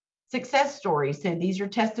success stories. So these are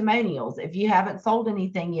testimonials. If you haven't sold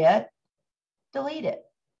anything yet, delete it.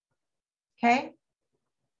 Okay.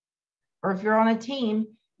 Or if you're on a team,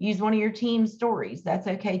 use one of your team stories. That's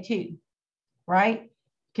okay too, right? You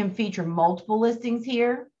can feature multiple listings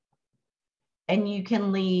here. And you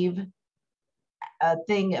can leave a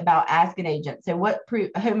thing about ask an agent. So what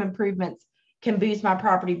home improvements can boost my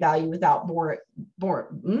property value without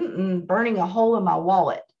burning a hole in my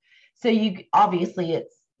wallet? So you obviously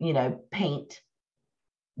it's, you know, paint.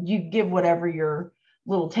 You give whatever your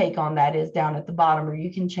little take on that is down at the bottom, or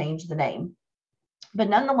you can change the name. But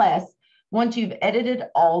nonetheless, once you've edited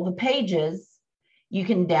all the pages, you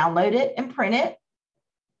can download it and print it,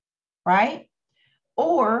 right?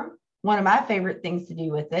 Or one of my favorite things to do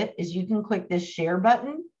with it is you can click this share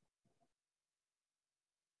button.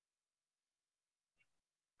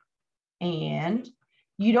 And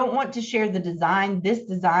you don't want to share the design. This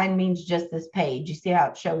design means just this page. You see how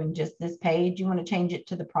it's showing just this page? You want to change it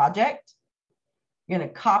to the project. You're going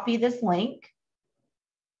to copy this link.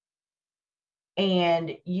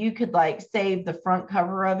 And you could like save the front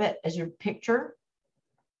cover of it as your picture.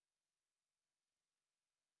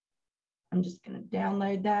 I'm just going to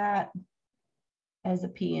download that as a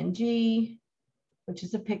PNG, which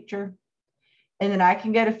is a picture. And then I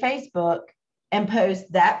can go to Facebook and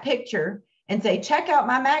post that picture and say, check out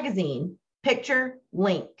my magazine, picture,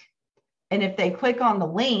 link. And if they click on the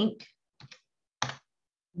link,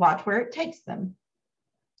 watch where it takes them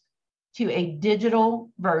to a digital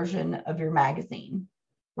version of your magazine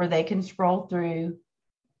where they can scroll through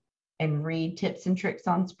and read tips and tricks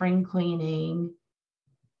on spring cleaning,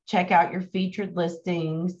 check out your featured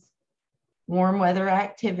listings, warm weather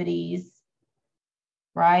activities,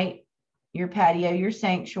 right? Your patio, your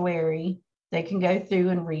sanctuary. They can go through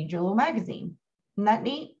and read your little magazine. Isn't that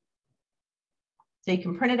neat? So you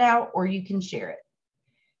can print it out or you can share it.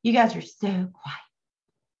 You guys are so quiet.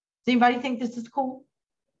 Does anybody think this is cool?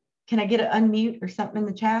 Can I get an unmute or something in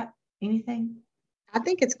the chat? Anything? I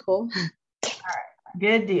think it's cool. All right,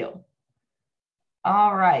 good deal.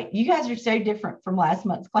 All right, you guys are so different from last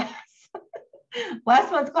month's class.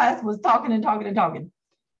 Last month's class was talking and talking and talking.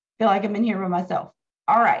 Feel like I'm in here by myself.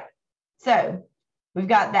 All right, so we've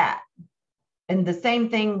got that. And the same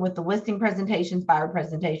thing with the listing presentations, buyer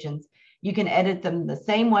presentations. You can edit them the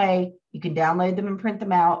same way. You can download them and print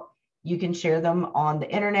them out. You can share them on the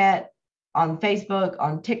internet, on Facebook,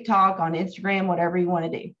 on TikTok, on Instagram, whatever you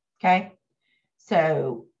want to do, okay?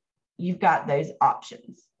 So you've got those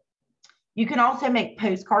options. You can also make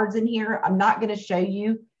postcards in here. I'm not going to show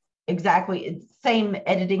you exactly, it's same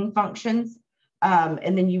editing functions,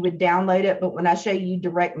 and then you would download it. But when I show you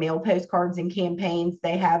direct mail postcards and campaigns,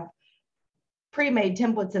 they have pre-made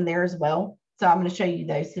templates in there as well. So I'm going to show you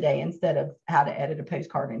those today instead of how to edit a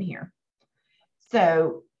postcard in here.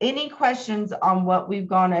 So any questions on what we've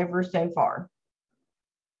gone over so far?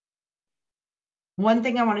 One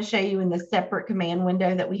thing I want to show you in the separate command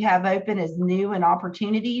window that we have open is new and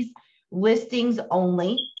opportunities, listings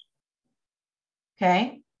only.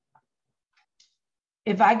 Okay.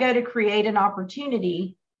 If I go to create an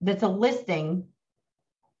opportunity that's a listing,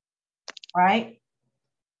 right?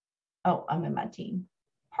 Oh, I'm in my team.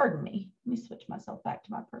 Pardon me. Let me switch myself back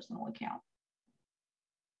to my personal account.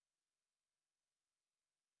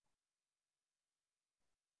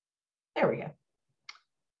 There we go.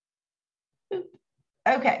 Boop.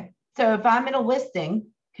 Okay, so if I'm in a listing,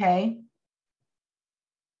 okay,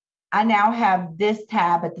 I now have this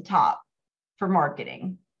tab at the top for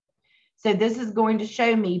marketing. So this is going to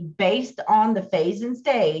show me based on the phase and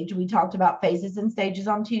stage. We talked about phases and stages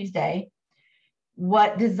on Tuesday.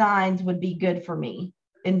 What designs would be good for me?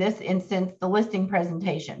 In this instance, the listing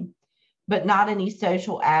presentation, but not any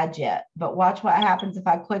social ads yet. But watch what happens if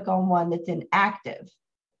I click on one that's inactive.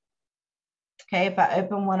 Okay, if I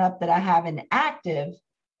open one up that I have inactive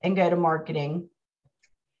and go to marketing,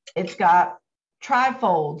 it's got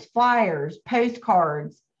trifolds, flyers,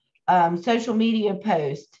 postcards, social media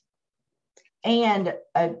posts, and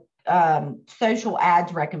a social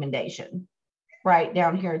ads recommendation right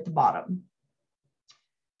down here at the bottom.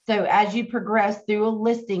 So as you progress through a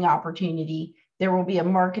listing opportunity, there will be a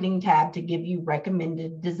marketing tab to give you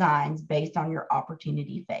recommended designs based on your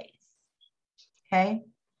opportunity phase. Okay,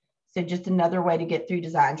 so just another way to get through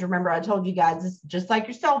designs. Remember, I told you guys, this is just like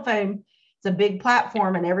your cell phone. It's a big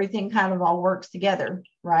platform and everything kind of all works together,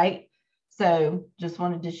 right? So just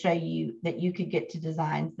wanted to show you that you could get to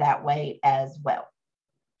designs that way as well.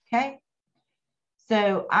 Okay,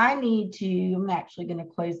 so I'm actually going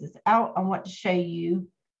to close this out. I want to show you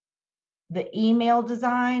the email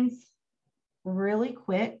designs really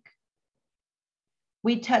quick.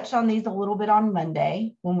 We touched on these a little bit on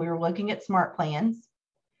Monday when we were looking at smart plans.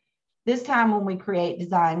 This time when we create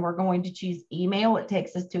design, we're going to choose email. It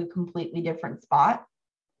takes us to a completely different spot.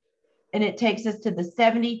 And it takes us to the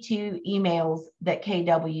 72 emails that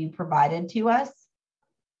KW provided to us.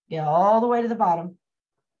 Get all the way to the bottom.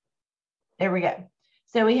 There we go.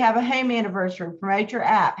 So we have a home anniversary, promote your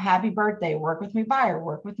app, happy birthday, work with me buyer,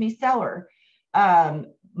 work with me seller,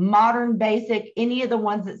 modern basic, any of the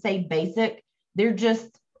ones that say basic, they're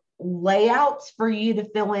just layouts for you to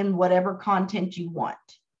fill in whatever content you want.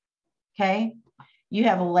 Okay. You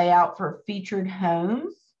have a layout for featured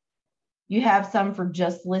homes. You have some for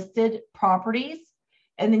just listed properties.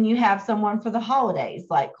 And then you have someone for the holidays,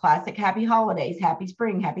 like classic happy holidays, happy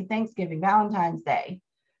spring, happy Thanksgiving, Valentine's Day,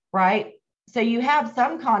 right? So you have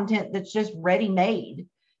some content that's just ready-made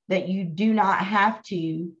that you do not have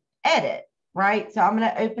to edit, right? So I'm going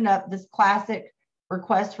to open up this classic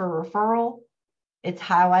request for referral. It's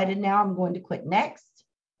highlighted now. I'm going to click next.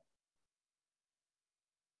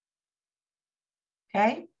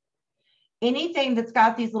 Okay. Anything that's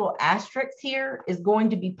got these little asterisks here is going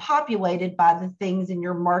to be populated by the things in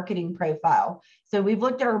your marketing profile. So we've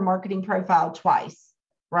looked at our marketing profile twice,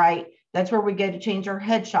 right? That's where we go to change our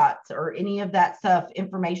headshots or any of that stuff,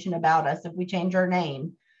 information about us. If we change our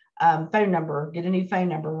name, phone number, get a new phone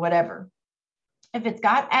number, whatever. If it's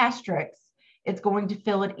got asterisks, it's going to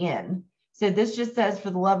fill it in. So this just says for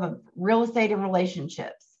the love of real estate and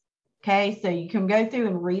relationships. Okay, so you can go through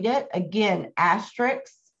and read it. Again,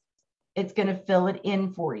 asterisks, it's going to fill it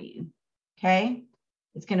in for you. Okay,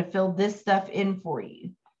 it's going to fill this stuff in for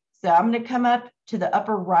you. So I'm going to come up to the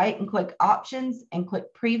upper right and click options and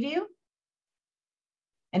click preview.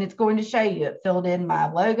 And it's going to show you it filled in my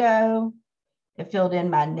logo, it filled in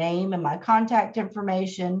my name and my contact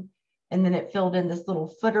information, and then it filled in this little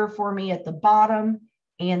footer for me at the bottom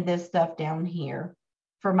and this stuff down here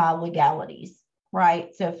for my legalities,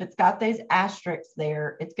 right? So if it's got those asterisks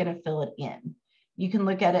there, it's going to fill it in. You can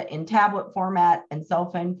look at it in tablet format and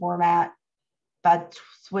cell phone format by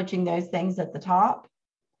switching those things at the top.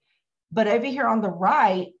 But over here on the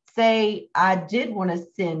right, say I did want to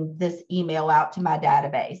send this email out to my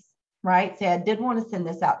database, right? Say I did want to send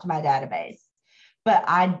this out to my database, but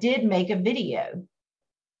I did make a video,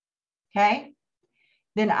 okay?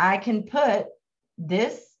 Then I can put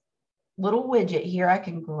this little widget here, I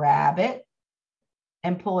can grab it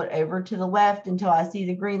and pull it over to the left until I see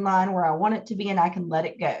the green line where I want it to be, and I can let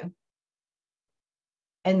it go.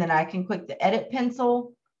 And then I can click the edit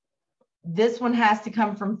pencil. This one has to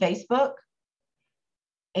come from Facebook,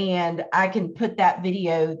 and I can put that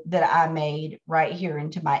video that I made right here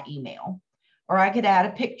into my email. Or I could add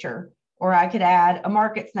a picture, or I could add a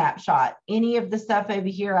market snapshot. Any of the stuff over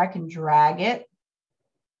here, I can drag it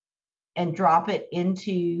and drop it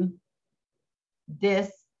into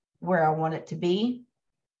this where I want it to be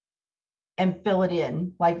and fill it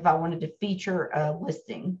in, like if I wanted to feature a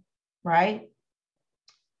listing, right?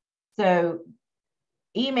 So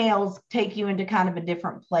emails take you into kind of a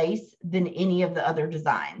different place than any of the other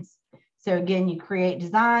designs. So again, you create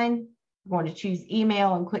design, you're going to choose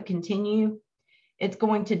email and click continue. It's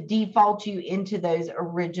going to default you into those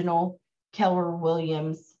original Keller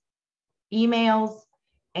Williams emails.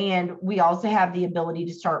 And we also have the ability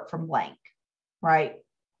to start from blank, right?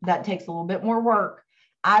 That takes a little bit more work.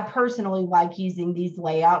 I personally like using these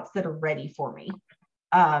layouts that are ready for me.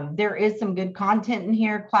 There is some good content in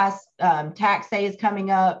here. Tax day is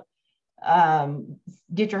coming up.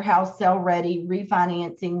 Get your house sale ready,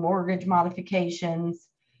 refinancing, mortgage modifications,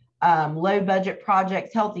 low budget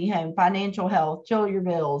projects, healthy home, financial health, chill your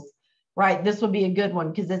bills, right? This will be a good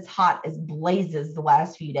one because it's hot as blazes the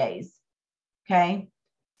last few days. Okay.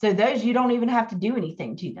 So those, you don't even have to do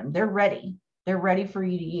anything to them. They're ready. They're ready for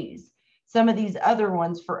you to use. Some of these other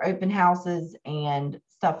ones for open houses and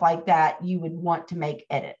stuff like that, you would want to make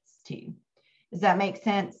edits to. Does that make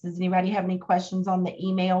sense? Does anybody have any questions on the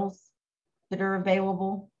emails that are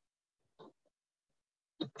available?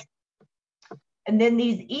 And then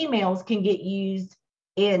these emails can get used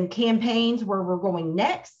in campaigns where we're going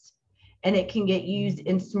next, and it can get used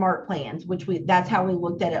in smart plans, which that's how we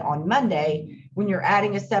looked at it on Monday. When you're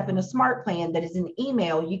adding a step in a smart plan that is an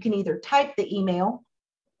email, you can either type the email,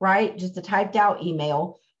 right? Just a typed out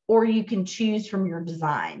email, or you can choose from your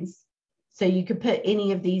designs. So you could put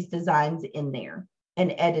any of these designs in there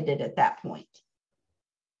and edit it at that point.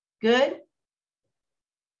 Good?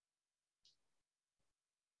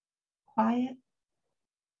 Quiet?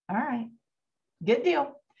 All right, good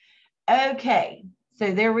deal. Okay,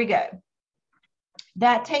 so there we go.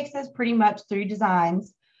 That takes us pretty much through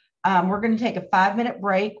designs. We're going to take a 5-minute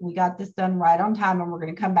break. We got this done right on time, and we're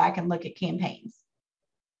going to come back and look at campaigns.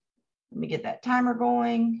 Let me get that timer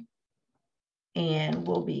going, and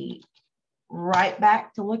we'll be right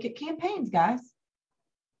back to look at campaigns, guys.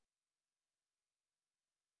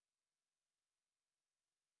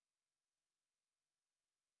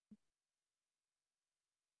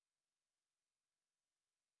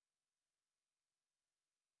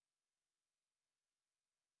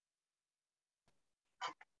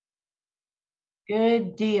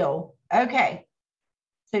 Good deal. Okay.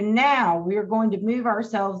 So now we're going to move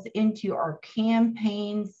ourselves into our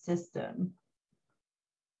campaign system.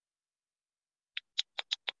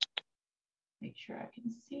 Make sure I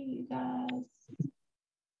can see you guys.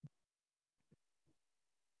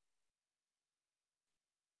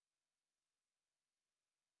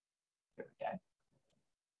 There we go.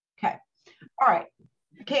 Okay. All right.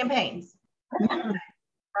 Campaigns.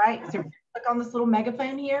 Right. So click on this little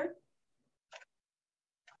megaphone here.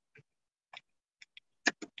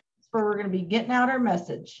 Where we're going to be getting out our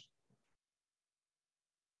message.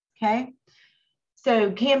 Okay.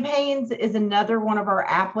 So campaigns is another one of our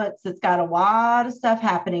applets that's got a lot of stuff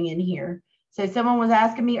happening in here. So someone was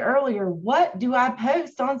asking me earlier, what do I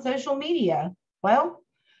post on social media? Well,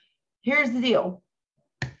 here's the deal.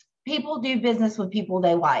 People do business with people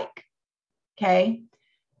they like. Okay.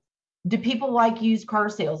 Do people like used car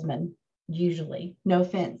salesmen? Usually. No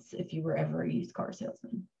offense if you were ever a used car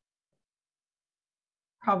salesman.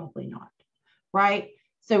 Probably not. Right?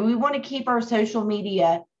 So we want to keep our social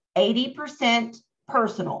media 80%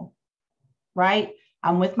 personal. Right?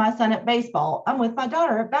 I'm with my son at baseball. I'm with my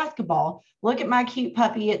daughter at basketball. Look at my cute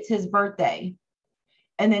puppy. It's his birthday.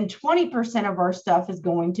 And then 20% of our stuff is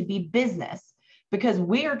going to be business because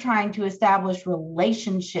we are trying to establish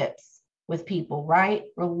relationships with people, right?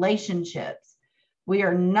 Relationships. We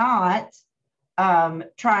are not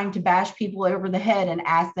trying to bash people over the head and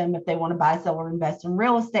ask them if they want to buy, sell, or invest in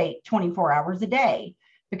real estate 24 hours a day,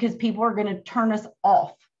 because people are going to turn us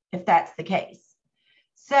off if that's the case.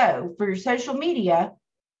 So for your social media,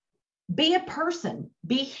 be a person,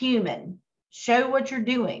 be human, show what you're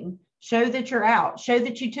doing, show that you're out, show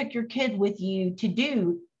that you took your kid with you to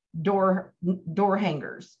do door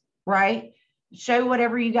hangers, right? Show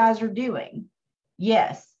whatever you guys are doing.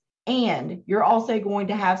 Yes. And you're also going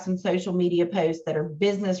to have some social media posts that are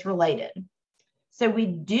business related. So we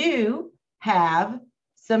do have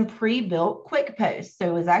some pre-built quick posts.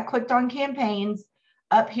 So as I clicked on campaigns,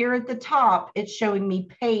 up here at the top, it's showing me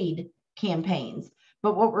paid campaigns.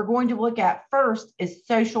 But what we're going to look at first is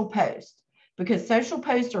social posts, because social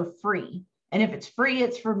posts are free. And if it's free,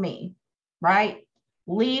 it's for me, right?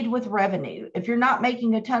 Lead with revenue. If you're not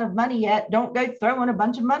making a ton of money yet, don't go throwing a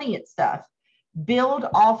bunch of money at stuff. Build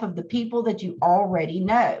off of the people that you already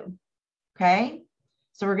know, okay?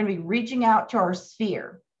 So we're going to be reaching out to our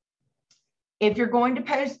sphere. If you're going to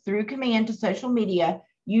post through command to social media,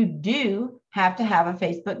 you do have to have a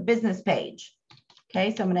Facebook business page,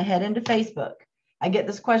 okay? So I'm going to head into Facebook. I get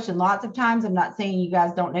this question lots of times. I'm not saying you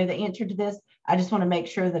guys don't know the answer to this. I just want to make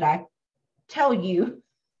sure that I tell you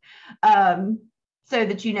so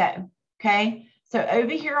that you know, okay? So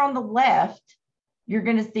over here on the left, you're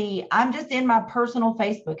going to see I'm just in my personal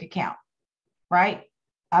Facebook account, right?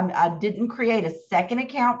 I didn't create a second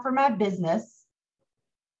account for my business.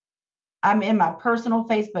 I'm in my personal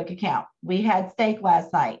Facebook account. We had steak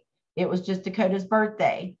last night. It was just Dakota's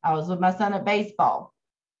birthday. I was with my son at baseball.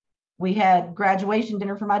 We had graduation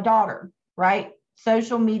dinner for my daughter, right?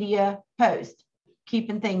 Social media post,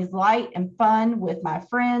 keeping things light and fun with my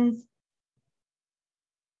friends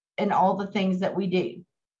and all the things that we do.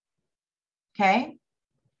 Okay.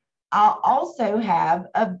 I'll also have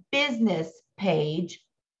a business page,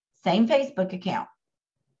 same Facebook account.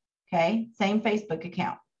 Okay. Same Facebook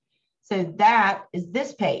account. So that is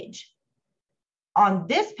this page. On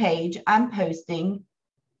this page, I'm posting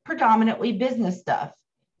predominantly business stuff.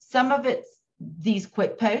 Some of it's these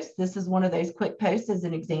quick posts. This is one of those quick posts as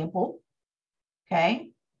an example. Okay.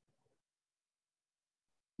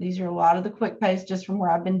 These are a lot of the quick posts just from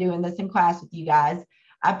where I've been doing this in class with you guys.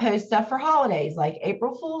 I post stuff for holidays like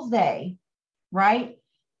April Fool's Day, right?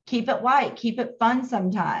 Keep it light, keep it fun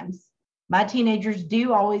sometimes. My teenagers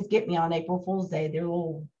do always get me on April Fool's Day. They're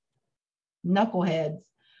little knuckleheads.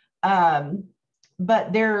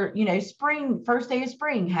 But they're, you know, spring, first day of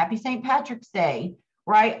spring, happy St. Patrick's Day,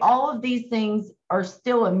 right? All of these things are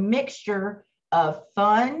still a mixture of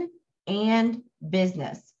fun and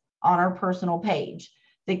business on our personal page.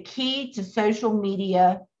 The key to social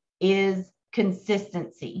media is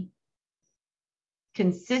consistency.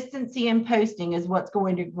 Consistency in posting is what's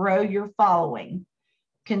going to grow your following.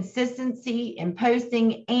 Consistency in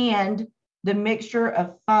posting and the mixture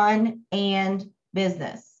of fun and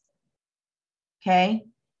business. Okay.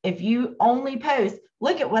 If you only post,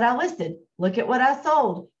 look at what I listed, look at what I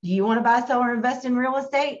sold. Do you want to buy, sell, or invest in real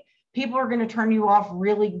estate? People are going to turn you off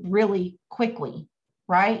really, really quickly,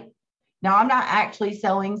 right? Now, I'm not actually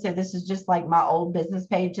selling, so this is just like my old business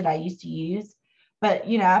page that I used to use. But,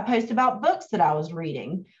 you know, I post about books that I was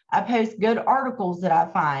reading. I post good articles that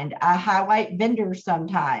I find. I highlight vendors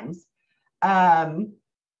sometimes.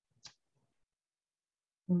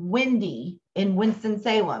 Wendy in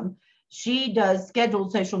Winston-Salem, she does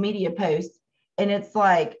scheduled social media posts. And it's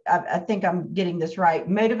like, I think I'm getting this right,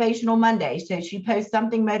 Motivational Monday. So she posts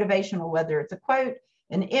something motivational, whether it's a quote,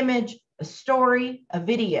 an image, a story, a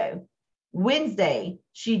video. Wednesday,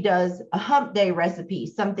 she does a hump day recipe,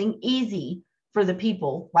 something easy for the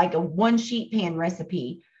people, like a 1 sheet pan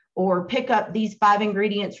recipe, or pick up these 5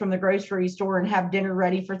 ingredients from the grocery store and have dinner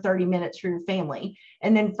ready for 30 minutes for your family.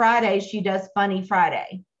 And then Friday, she does Funny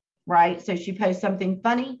Friday, right? So she posts something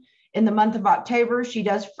funny. In the month of October, she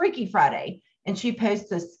does Freaky Friday, and she posts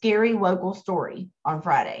a scary local story on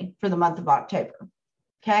Friday for the month of October.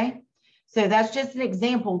 Okay. So that's just an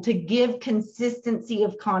example to give consistency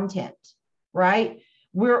of content, right?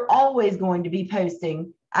 We're always going to be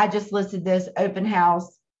posting. I just listed this open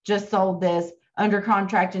house, just sold this, under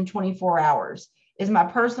contract in 24 hours. Is my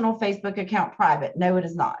personal Facebook account private? No, it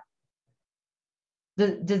is not.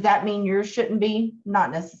 Does that mean yours shouldn't be?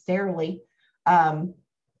 Not necessarily. I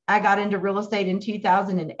got into real estate in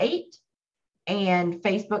 2008, and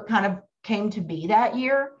Facebook kind of came to be that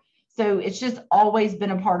year. So it's just always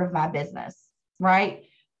been a part of my business, right?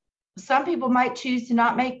 Some people might choose to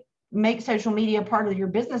not make social media part of your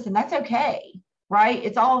business, and that's okay, right?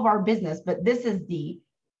 It's all of our business, but this is the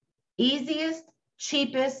easiest,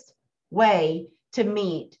 cheapest way to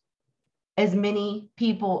meet as many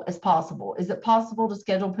people as possible. Is it possible to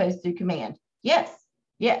schedule posts through command? Yes,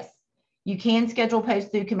 yes, you can schedule posts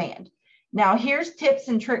through command. Now here's tips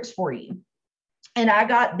and tricks for you. And I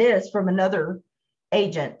got this from another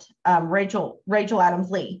agent, Rachel Adams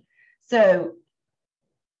Lee. So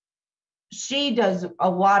she does a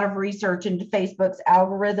lot of research into Facebook's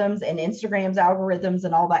algorithms and Instagram's algorithms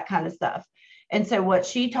and all that kind of stuff. And so what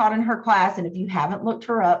she taught in her class, and if you haven't looked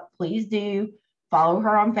her up, please do follow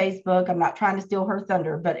her on Facebook. I'm not trying to steal her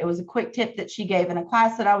thunder, but it was a quick tip that she gave in a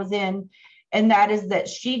class that I was in. And that is that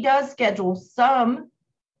she does schedule some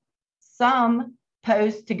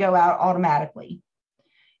posts to go out automatically.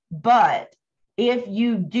 But if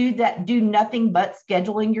you do nothing but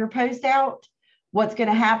scheduling your post out, what's going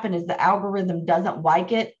to happen is the algorithm doesn't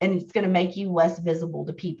like it, and it's going to make you less visible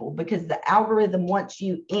to people because the algorithm wants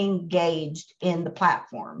you engaged in the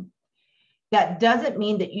platform. That doesn't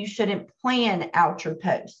mean that you shouldn't plan out your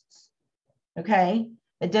posts. Okay.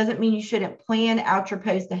 It doesn't mean you shouldn't plan out your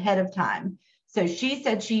post ahead of time. So she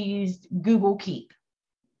said she used Google Keep.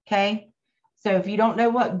 Okay. So if you don't know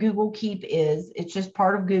what Google Keep is, it's just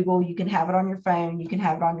part of Google. You can have it on your phone. You can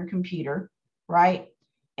have it on your computer, right?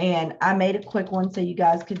 And I made a quick one so you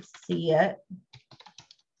guys could see it.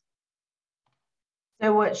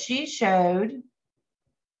 So what she showed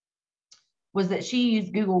was that she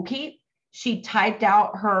used Google Keep. She typed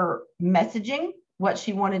out her messaging, what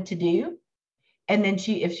she wanted to do. And then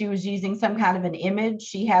if she was using some kind of an image,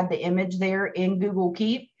 she had the image there in Google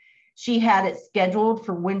Keep. She had it scheduled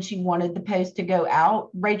for when she wanted the post to go out.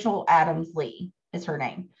 Rachel Adams Lee is her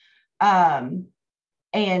name.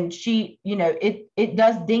 And she, it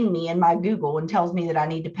does ding me in my Google and tells me that I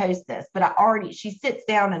need to post this, but she sits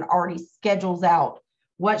down and already schedules out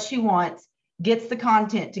what she wants, gets the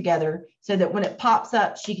content together so that when it pops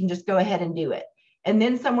up, she can just go ahead and do it. And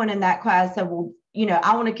then someone in that class said, well,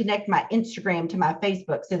 I want to connect my Instagram to my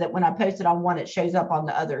Facebook so that when I post it on one, it shows up on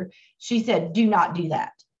the other. She said, do not do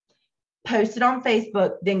that. Post it on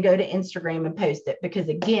Facebook, then go to Instagram and post it. Because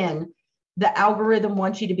again, the algorithm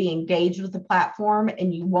wants you to be engaged with the platform,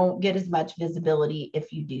 and you won't get as much visibility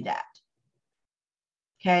if you do that.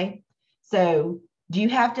 Okay. So do you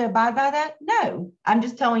have to abide by that? No, I'm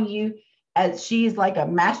just telling you, as she's like a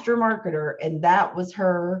master marketer, and that was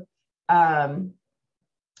her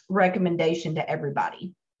recommendation to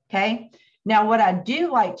everybody. Okay. Now, what I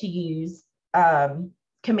do like to use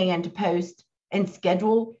command to post and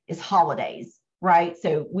schedule is holidays, right?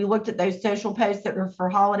 So we looked at those social posts that are for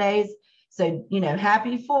holidays. So,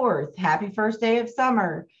 happy 4th, happy first day of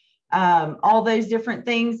summer, all those different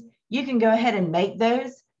things. You can go ahead and make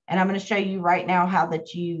those. And I'm going to show you right now how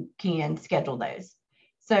that you can schedule those.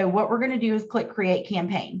 So what we're going to do is click create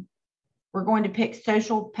campaign. We're going to pick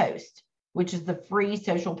social post, which is the free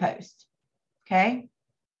social post. Okay.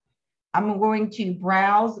 I'm going to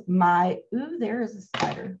browse there is a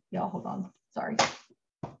spider. Y'all hold on. Sorry.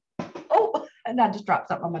 Oh, and I just dropped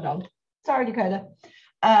something on my dog. Sorry, Dakota.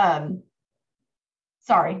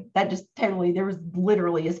 Sorry, that just totally, there was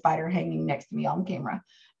literally a spider hanging next to me on camera.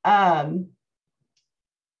 So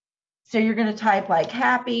you're going to type like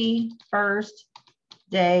happy first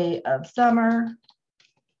day of summer.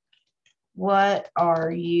 What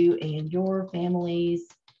are you and your family's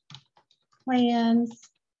plans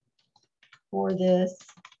for this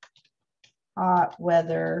hot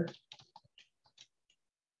weather?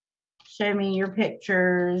 Show me your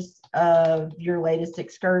pictures of your latest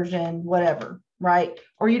excursion, whatever, right?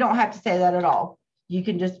 Or you don't have to say that at all. You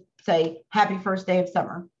can just say happy first day of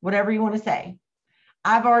summer, whatever you want to say.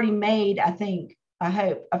 I've already made, I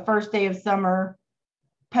hope, a first day of summer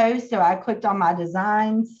post. So I clicked on my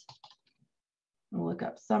designs. I'll look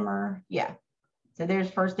up summer. Yeah. So there's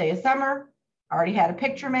first day of summer. I already had a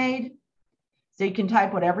picture made. So you can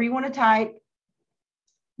type whatever you want to type.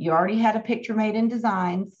 You already had a picture made in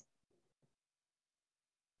designs.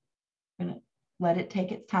 I'm going to let it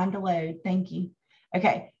take its time to load. Thank you.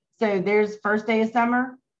 Okay. So there's first day of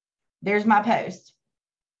summer. There's my post.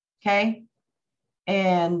 Okay.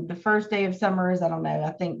 And the first day of summer is, I don't know,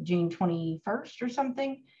 I think June 21st or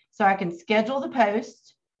something. So I can schedule the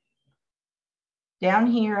post. Down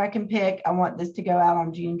here, I can pick, I want this to go out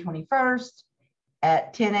on June 21st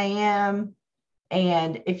at 10 a.m.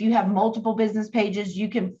 And if you have multiple business pages, you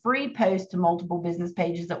can free post to multiple business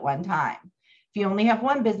pages at one time. If you only have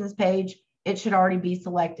one business page, it should already be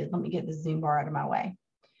selected. Let me get the Zoom bar out of my way.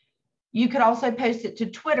 You could also post it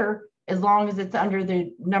to Twitter as long as it's under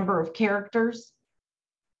the number of characters.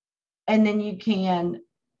 And then you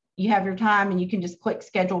have your time and you can just click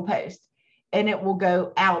schedule post and it will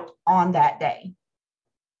go out on that day.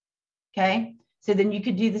 Okay. So then you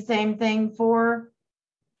could do the same thing for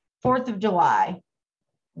 4th of July,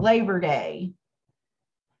 Labor Day,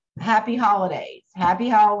 Happy Holidays, Happy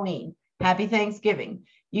Halloween, Happy Thanksgiving.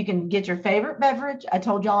 You can get your favorite beverage. I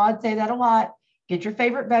told y'all I'd say that a lot. Get your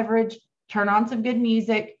favorite beverage, turn on some good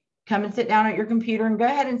music, come and sit down at your computer and go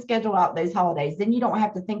ahead and schedule out those holidays. Then you don't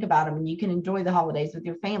have to think about them and you can enjoy the holidays with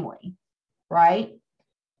your family, right?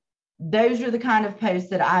 Those are the kind of posts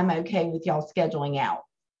that I'm okay with y'all scheduling out.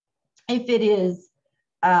 If it is,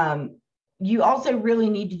 you also really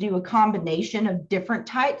need to do a combination of different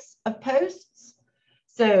types of posts.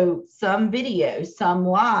 So some videos, some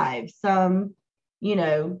live, some,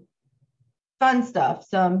 fun stuff,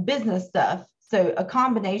 some business stuff. So a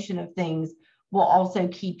combination of things will also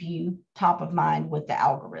keep you top of mind with the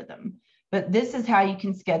algorithm. But this is how you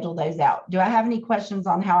can schedule those out. Do I have any questions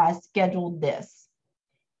on how I scheduled this?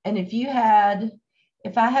 And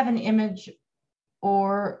if I have an image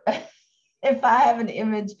or if I have an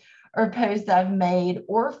image or post I've made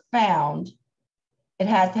or found, it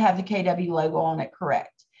has to have the KW logo on it,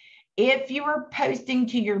 correct? If you are posting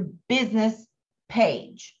to your business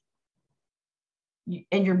page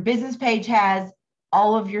and your business page has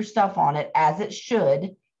all of your stuff on it as it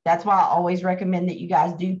should, that's why I always recommend that you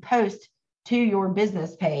guys do post to your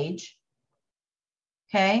business page.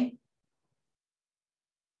 Okay.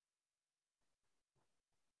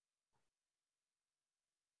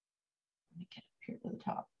 Let me get up here to the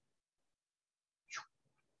top.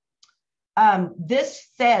 This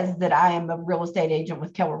says that I am a real estate agent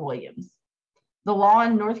with Keller Williams. The law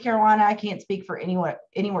in North Carolina, I can't speak for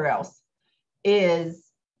anywhere else, is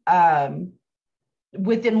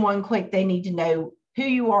within one click, they need to know who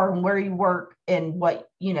you are and where you work and what,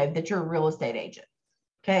 that you're a real estate agent.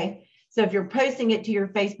 Okay. So if you're posting it to your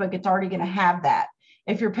Facebook, it's already going to have that.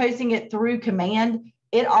 If you're posting it through command,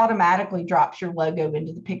 it automatically drops your logo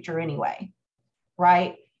into the picture anyway.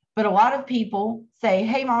 Right. But a lot of people say,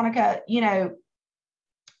 hey, Monica,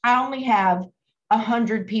 I only have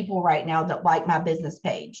 100 people right now that like my business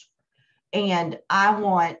page. And I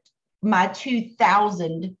want my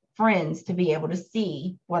 2,000 friends to be able to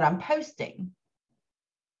see what I'm posting.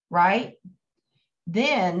 Right?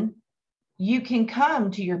 Then you can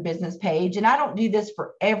come to your business page. And I don't do this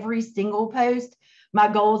for every single post. My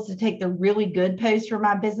goal is to take the really good posts from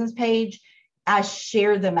my business page. I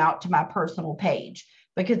share them out to my personal page,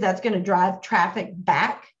 because that's going to drive traffic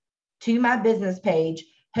back to my business page.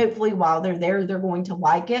 Hopefully while they're there, they're going to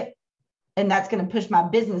like it. And that's going to push my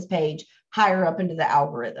business page higher up into the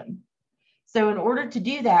algorithm. So in order to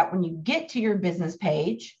do that, when you get to your business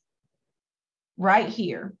page, right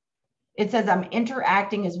here, it says I'm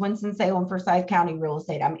interacting as Winston-Salem Forsyth County Real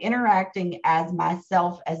Estate. I'm interacting as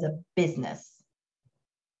myself as a business.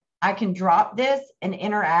 I can drop this and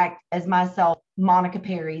interact as myself, Monica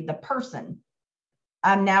Perry, the person.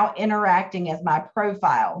 I'm now interacting as my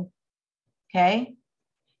profile. Okay.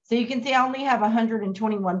 So you can see I only have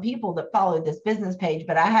 121 people that follow this business page,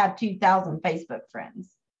 but I have 2,000 Facebook friends.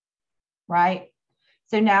 Right.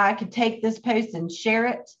 So now I could take this post and share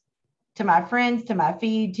it to my friends, to my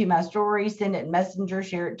feed, to my story, send it in Messenger,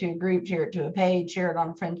 share it to a group, share it to a page, share it on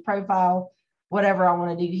a friend's profile, whatever I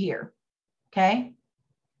want to do here. Okay.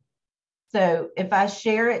 So if I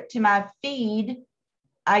share it to my feed,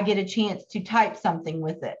 I get a chance to type something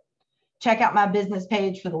with it. Check out my business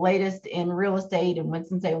page for the latest in real estate in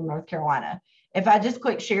Winston-Salem, North Carolina. If I just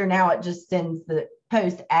click share now, it just sends the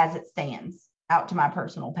post as it stands out to my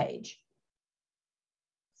personal page.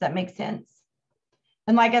 Does that make sense?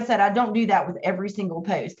 And like I said, I don't do that with every single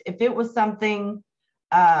post. If it was something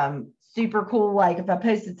super cool, like if I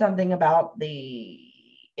posted something about the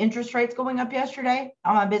interest rates going up yesterday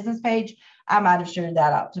on my business page, I might have shared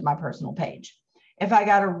that out to my personal page. If I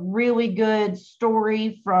got a really good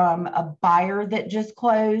story from a buyer that just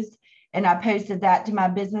closed and I posted that to my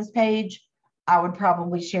business page, I would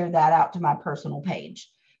probably share that out to my personal page.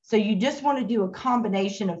 So you just want to do a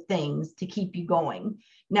combination of things to keep you going.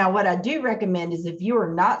 Now, what I do recommend is if you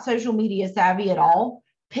are not social media savvy at all,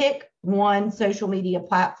 pick one social media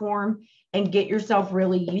platform and get yourself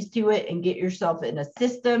really used to it and get yourself in a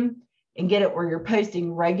system and get it where you're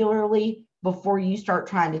posting regularly before you start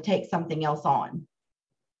trying to take something else on.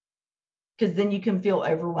 because then you can feel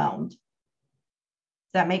overwhelmed. Does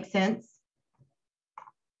that make sense?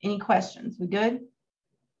 Any questions? We good?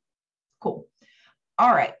 Cool. All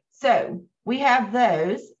right. So we have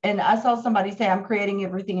those. And I saw somebody say, I'm creating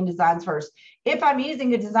everything in designs first. If I'm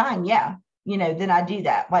using a design, yeah, you know, then I do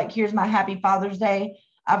that. Like, here's my Happy Father's Day.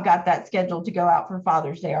 I've got that scheduled to go out for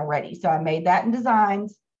Father's Day already. So I made that in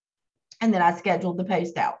designs, and then I scheduled the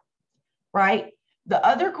post out, right? The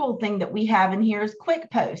other cool thing that we have in here is quick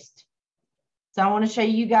post. So I want to show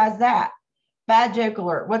you guys that. Bad joke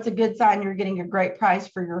alert. What's a good sign you're getting a great price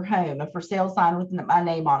for your home? A for sale sign with my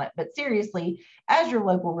name on it. But seriously, as your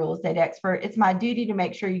local real estate expert, it's my duty to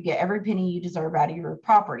make sure you get every penny you deserve out of your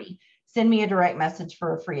property. Send me a direct message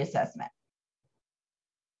for a free assessment.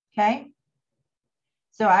 Okay.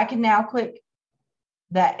 So I can now click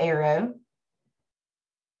that arrow.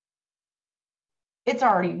 It's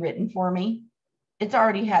already written for me. It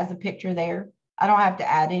already has a picture there. I don't have to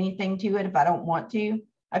add anything to it if I don't want to.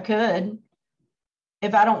 I could.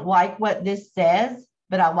 If I don't like what this says,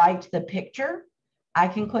 but I liked the picture, I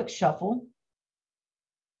can click shuffle.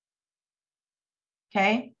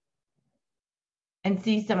 Okay. And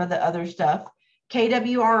see some of the other stuff.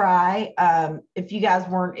 KWRI, if you guys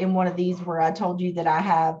weren't in one of these where I told you that I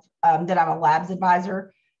have, that I'm a labs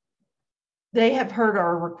advisor, they have heard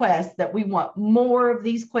our request that we want more of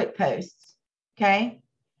these quick posts. Okay.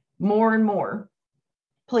 More and more,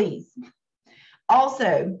 please.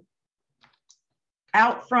 Also,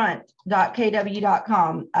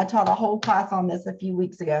 outfront.kw.com. I taught a whole class on this a few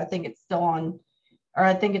weeks ago. I think it's still on, or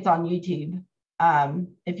I think it's on YouTube.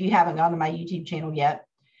 If you haven't gone to my YouTube channel yet.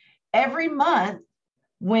 Every month,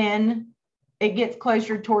 when it gets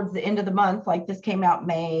closer towards the end of the month, like this came out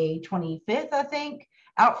May 25th, I think,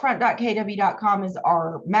 outfront.kw.com is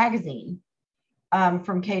our magazine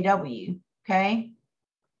from KW. Okay.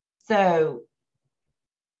 So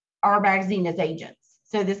our magazine is Agents.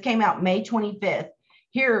 So this came out May 25th.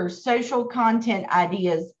 Here are social content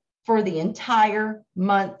ideas for the entire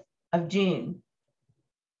month of June.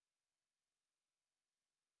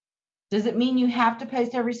 Does it mean you have to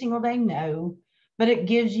post every single day? No, but it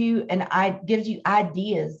gives you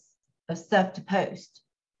ideas of stuff to post,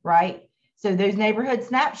 right? So those neighborhood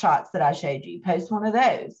snapshots that I showed you, post one of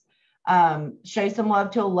those. Show some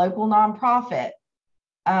love to a local nonprofit.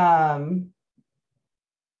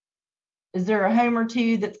 Is there a home or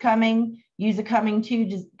two that's coming? Use a coming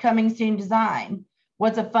soon design.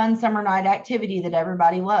 What's a fun summer night activity that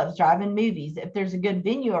everybody loves? Drive-in movies. If there's a good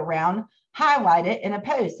venue around, highlight it in a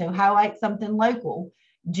post. So highlight something local.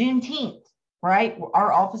 Juneteenth, right?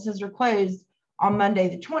 Our offices are closed on Monday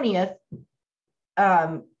the 20th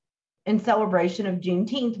in celebration of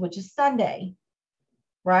Juneteenth, which is Sunday,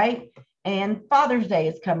 right? And Father's Day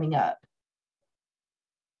is coming up.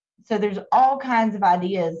 So there's all kinds of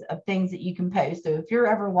ideas of things that you can post. So if you're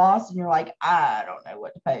ever lost and you're like, I don't know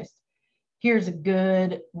what to post, here's a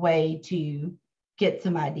good way to get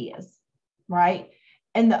some ideas, right?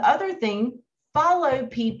 And the other thing, follow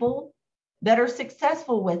people that are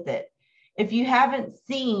successful with it. If you haven't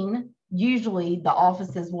seen, usually the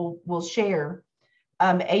offices will share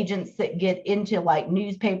agents that get into like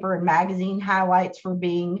newspaper and magazine highlights for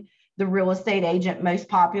being the real estate agent most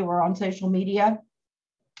popular on social media.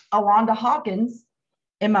 Alonda Hawkins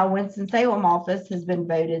in my Winston-Salem office has been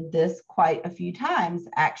voted this quite a few times,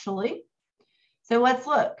 actually. So let's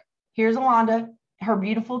look. Here's Alonda, her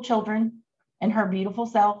beautiful children, and her beautiful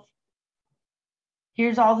self.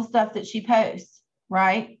 Here's all the stuff that she posts,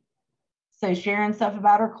 right? So sharing stuff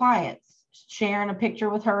about her clients, sharing a picture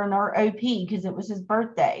with her and her OP because it was his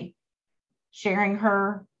birthday, sharing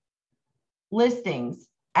her listings,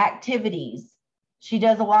 activities. She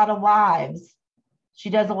does a lot of lives. She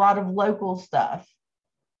does a lot of local stuff.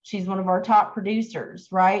 She's one of our top producers,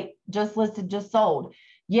 right? Just listed, just sold.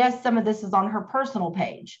 Yes, some of this is on her personal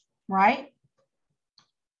page, right?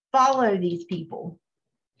 Follow these people.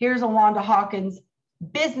 Here's Alonda Hawkins'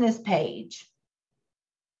 business page.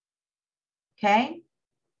 Okay.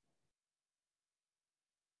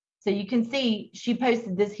 So you can see she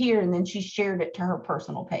posted this here and then she shared it to her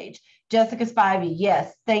personal page. Jessica Spivey,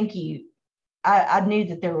 yes, thank you. I knew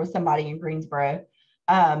that there was somebody in Greensboro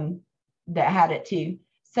that had it too.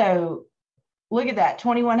 So look at that,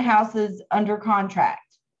 21 houses under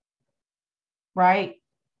contract, right?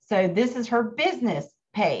 So this is her business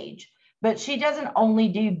page, but she doesn't only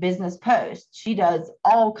do business posts. She does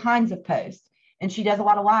all kinds of posts, and she does a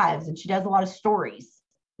lot of lives, and she does a lot of stories,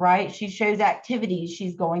 right? She shows activities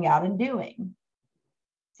she's going out and doing.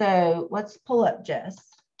 So let's pull up Jess.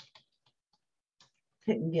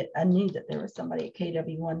 I knew that there was somebody at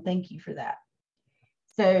KW1. Thank you for that.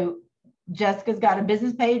 So Jessica's got a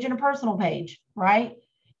business page and a personal page, right?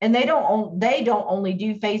 And they don't only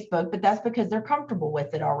do Facebook, but that's because they're comfortable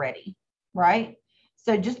with it already, right?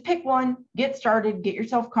 So just pick one, get started, get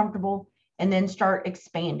yourself comfortable, and then start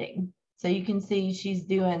expanding. So you can see she's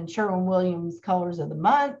doing Sherwin-Williams colors of the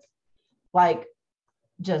month, like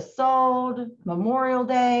just sold, Memorial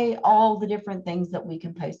Day, all the different things that we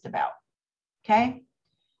can post about. Okay.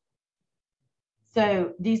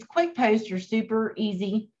 So these quick posts are super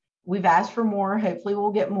easy. We've asked for more. Hopefully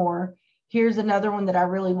we'll get more. Here's another one that I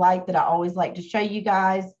really like that I always like to show you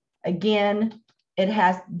guys. Again,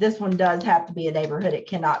 this one does have to be a neighborhood. It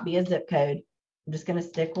cannot be a zip code. I'm just going to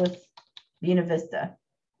stick with Buena Vista.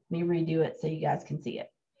 Let me redo it so you guys can see it.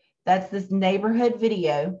 That's this neighborhood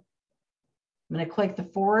video. I'm going to click the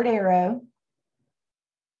forward arrow.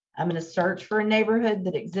 I'm going to search for a neighborhood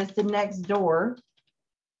that existed next door.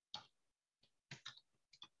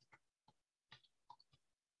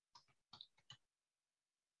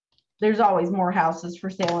 There's always more houses for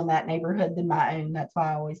sale in that neighborhood than my own. That's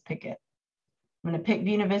why I always pick it. I'm going to pick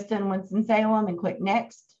Buena Vista and Winston-Salem and click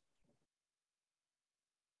next.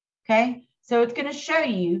 Okay, so it's going to show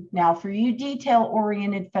you now for you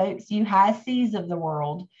detail-oriented folks, you high C's of the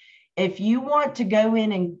world. If you want to go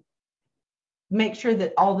in and make sure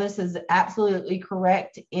that all this is absolutely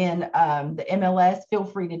correct in the MLS, feel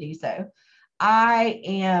free to do so. I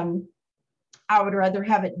would rather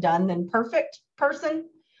have it done than perfect person.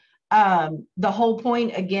 The whole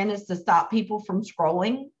point, again, is to stop people from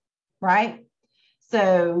scrolling, right?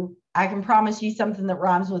 So I can promise you something that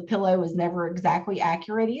rhymes with pillow is never exactly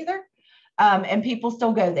accurate either. And people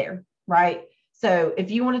still go there, right? So if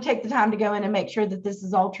you want to take the time to go in and make sure that this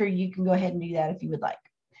is all true, you can go ahead and do that if you would like.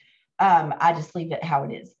 I just leave it how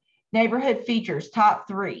it is. Neighborhood features, top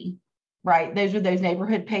 3, right? Those are those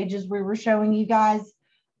neighborhood pages we were showing you guys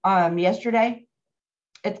yesterday.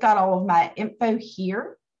 It's got all of my info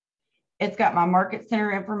here. It's got my market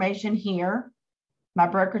center information here, my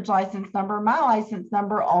brokerage license number, my license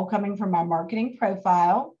number, all coming from my marketing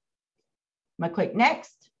profile. I'm going to click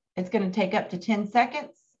next. It's going to take up to 10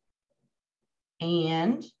 seconds.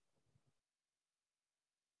 And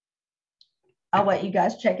I'll let you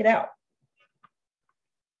guys check it out.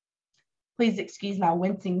 Please excuse my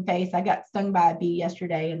wincing face. I got stung by a bee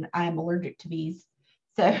yesterday and I am allergic to bees.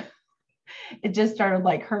 So it just started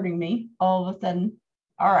like hurting me all of a sudden.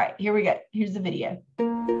 All right, here we go. Here's the video.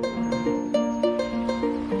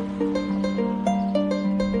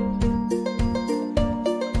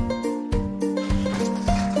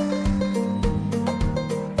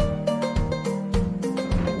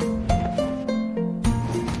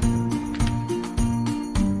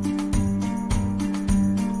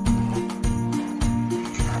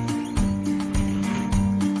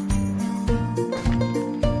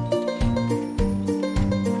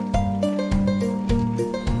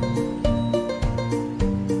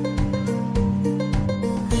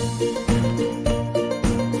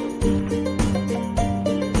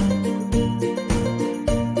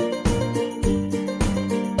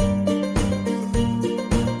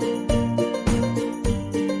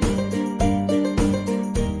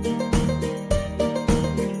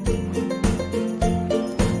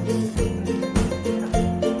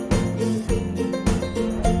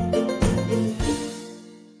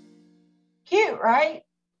 Right?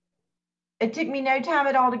 It took me no time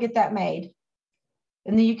at all to get that made.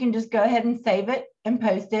 And then you can just go ahead and save it and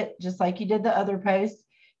post it just like you did the other post.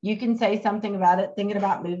 You can say something about it, thinking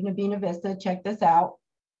about moving to Buena Vista. Check this out.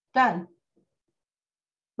 Done.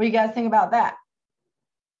 What do you guys think about that?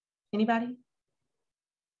 Anybody?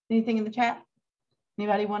 Anything in the chat?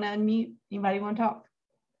 Anybody want to unmute? Anybody want to talk?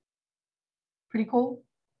 Pretty cool.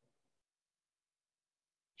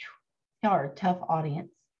 Y'all are a tough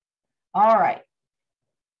audience. All right.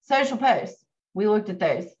 Social posts. We looked at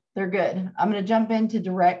those. They're good. I'm going to jump into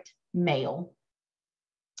direct mail.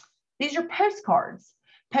 These are postcards.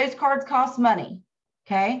 Postcards cost money.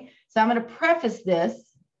 Okay. So I'm going to preface this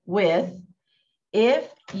with, if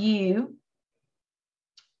you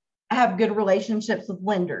have good relationships with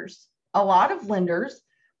lenders, a lot of lenders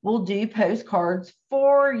will do postcards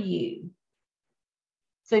for you.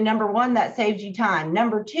 So number 1, that saves you time.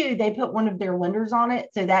 Number 2, they put one of their lenders on it.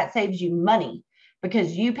 So that saves you money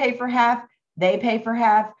because you pay for half, they pay for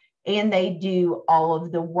half, and they do all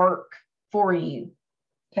of the work for you.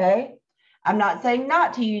 Okay. I'm not saying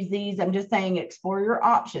not to use these. I'm just saying explore your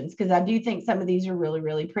options because I do think some of these are really,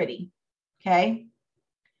 really pretty. Okay.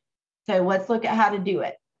 So let's look at how to do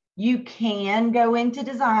it. You can go into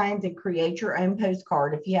designs and create your own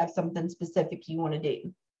postcard if you have something specific you want to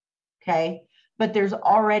do. Okay. But there's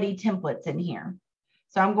already templates in here.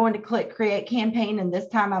 So I'm going to click create campaign, and this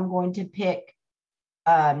time I'm going to pick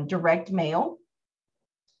direct mail.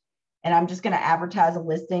 And I'm just going to advertise a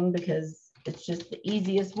listing because it's just the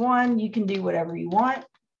easiest one. You can do whatever you want.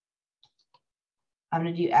 I'm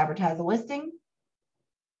going to do advertise a listing.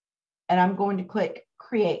 And I'm going to click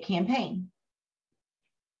create campaign.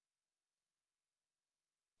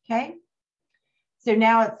 Okay. So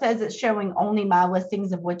now it says it's showing only my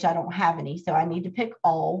listings, of which I don't have any. So I need to pick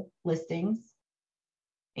all listings.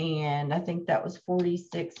 And I think that was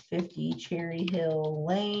 4650 Cherry Hill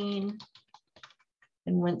Lane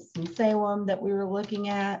in Winston-Salem that we were looking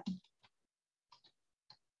at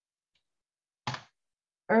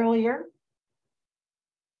earlier.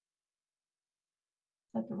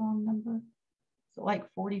 Is that the wrong number? Is it like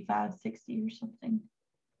 4560 or something?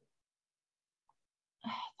 Oh, I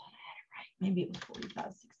thought I had it right. Maybe it was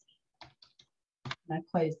 4560. And I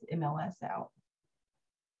closed the MLS out.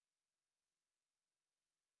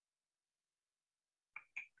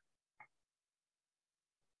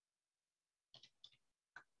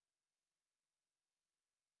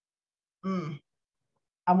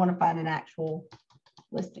 I want to find an actual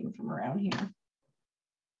listing from around here.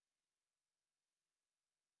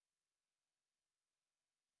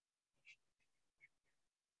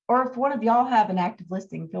 Or if one of y'all have an active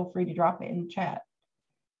listing, feel free to drop it in the chat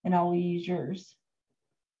and I'll use yours.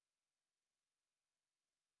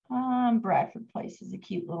 Bradford Place is a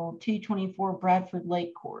cute little 224 Bradford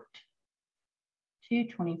Lake Court.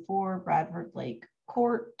 224 Bradford Lake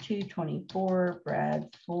Court, 224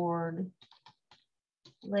 Bradford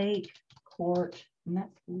Lake Court, and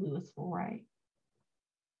that's Louisville, right?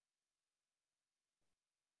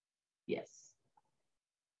 Yes.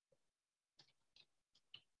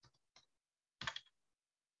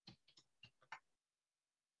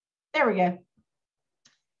 There we go.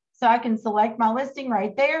 So I can select my listing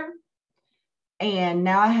right there. And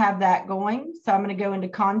now I have that going. So I'm going to go into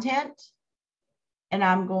content and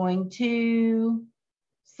I'm going to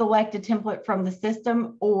select a template from the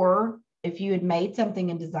system, or if you had made something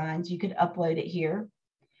in Designs, you could upload it here.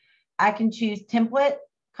 I can choose template,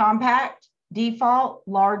 compact, default,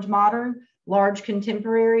 large modern, large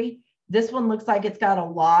contemporary. This one looks like it's got a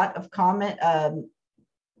lot of commentary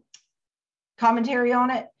on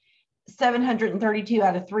it. 732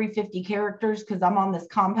 out of 350 characters because I'm on this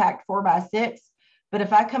compact 4x6. But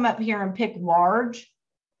if I come up here and pick large,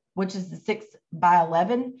 which is the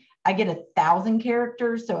 6x11, I get 1,000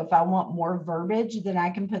 characters. So if I want more verbiage, then I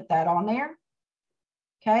can put that on there.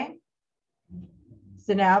 Okay.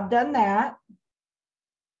 So now I've done that.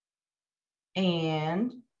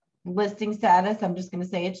 And listing status, I'm just going to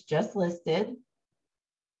say it's just listed.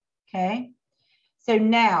 Okay. So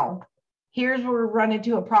now here's where we run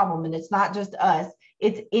into a problem, and it's not just us,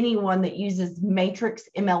 it's anyone that uses Matrix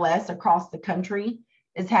MLS across the country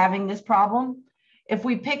is having this problem. If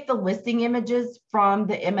we pick the listing images from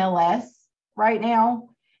the MLS right now,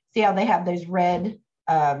 see how they have those red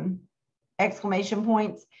exclamation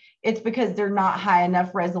points? It's because they're not high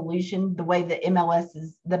enough resolution the way the MLS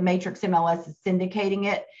is, the Matrix MLS is syndicating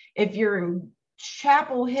it. If you're in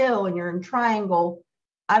Chapel Hill and you're in Triangle,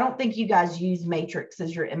 I don't think you guys use Matrix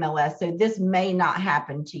as your MLS, so this may not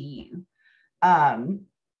happen to you.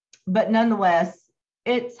 But nonetheless,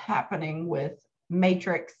 it's happening with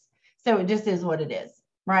Matrix. So it just is what it is,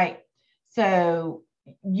 right? So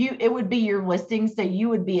it would be your listing, so you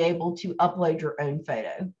would be able to upload your own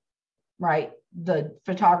photo, right? The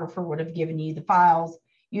photographer would have given you the files.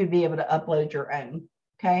 You'd be able to upload your own,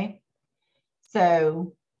 okay?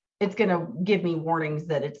 So it's going to give me warnings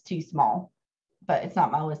that it's too small, but it's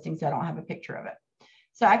not my listing, so I don't have a picture of it.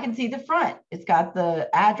 So I can see the front. It's got the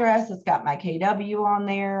address. It's got my KW on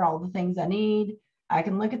there, all the things I need. I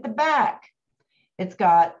can look at the back. It's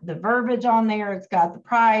got the verbiage on there. It's got the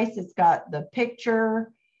price. It's got the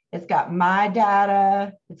picture. It's got my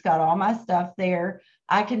data. It's got all my stuff there.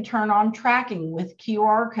 I can turn on tracking with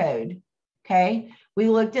QR code. Okay. We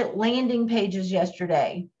looked at landing pages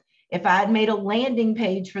yesterday. If I had made a landing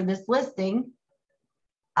page for this listing,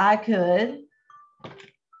 I could,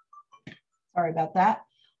 sorry about that.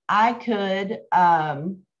 I could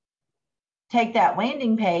take that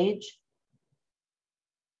landing page.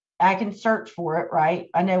 I can search for it, right?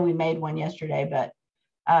 I know we made one yesterday, but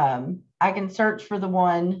I can search for the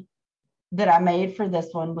one that I made for this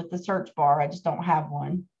one with the search bar. I just don't have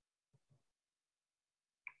one.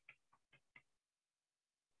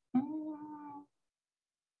 Let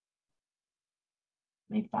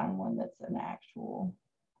me find one that's an actual,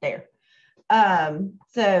 there.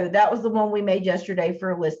 So that was the one we made yesterday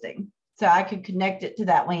for a listing. So I could connect it to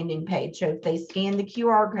that landing page. So if they scan the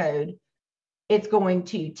QR code It's going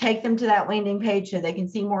to take them to that landing page so they can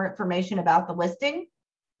see more information about the listing,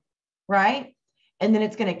 right? And then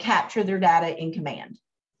it's going to capture their data in command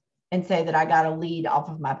and say that I got a lead off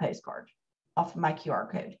of my postcard, off of my QR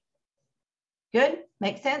code. Good?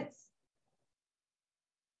 Makes sense?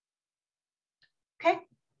 Okay.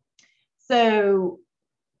 So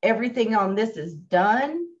everything on this is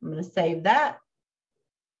done. I'm going to save that.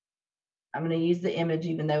 I'm going to use the image,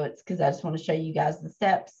 even though it's because I just want to show you guys the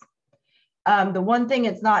steps. The one thing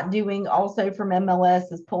it's not doing also from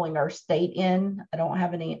MLS is pulling our state in. I don't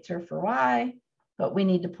have an answer for why, but we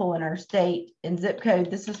need to pull in our state and zip code.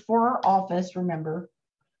 This is for our office. Remember,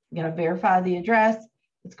 I'm going to verify the address.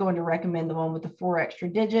 It's going to recommend the one with the 4 extra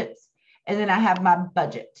digits. And then I have my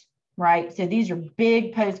budget, right? So these are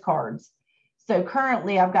big postcards. So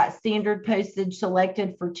currently I've got standard postage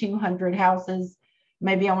selected for 200 houses.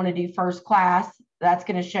 Maybe I want to do first class. That's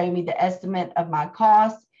going to show me the estimate of my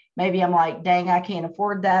cost. Maybe I'm like, dang, I can't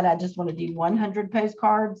afford that. I just want to do 100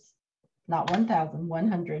 postcards, not 1,000,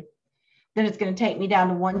 100. Then it's going to take me down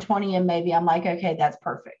to 120. And maybe I'm like, okay, that's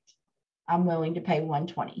perfect. I'm willing to pay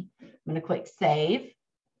 120. I'm going to click save.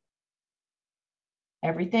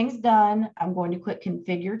 Everything's done. I'm going to click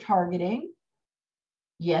configure targeting.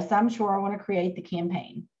 Yes, I'm sure I want to create the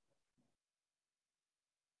campaign.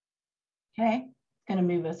 Okay, it's going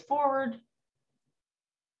to move us forward.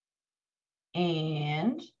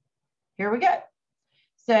 And here we go.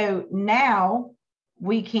 So now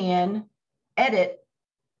we can edit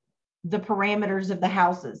the parameters of the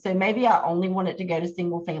houses. So maybe I only want it to go to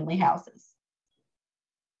single family houses.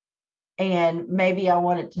 And maybe I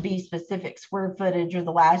want it to be specific square footage or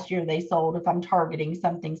the last year they sold if I'm targeting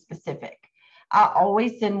something specific. I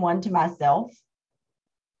always send one to myself.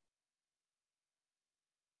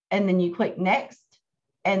 And then you click next.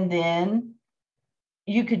 And then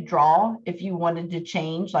you could draw if you wanted to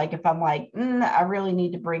change. Like if I'm like, I really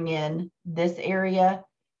need to bring in this area,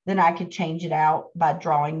 then I could change it out by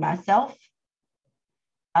drawing myself.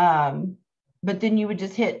 But then you would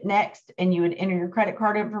just hit next and you would enter your credit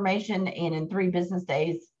card information, and in 3 business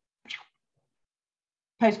days,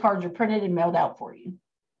 postcards are printed and mailed out for you.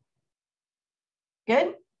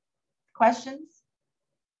 Good? Questions?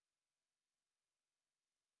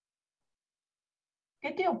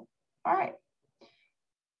 Good deal. All right.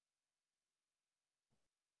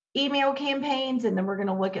 Email campaigns, and then we're going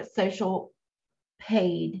to look at social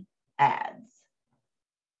paid ads.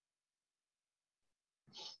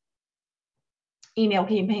 Email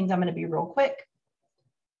campaigns, I'm going to be real quick.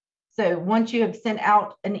 So once you have sent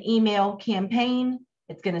out an email campaign,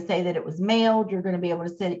 it's going to say that it was mailed. You're going to be able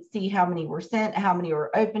to see how many were sent, how many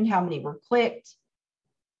were opened, how many were clicked,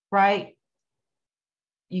 right?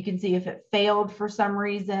 You can see if it failed for some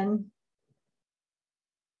reason.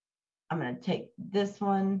 I'm going to take this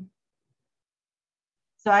one.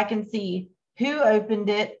 So I can see who opened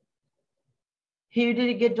it, who did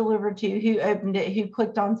it get delivered to, who opened it, who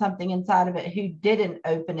clicked on something inside of it, who didn't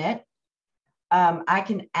open it. I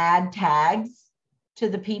can add tags to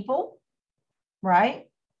the people, right?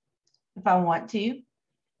 If I want to.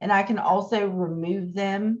 And I can also remove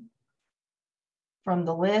them from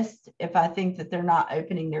the list if I think that they're not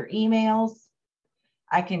opening their emails.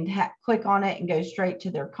 I can click on it and go straight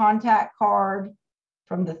to their contact card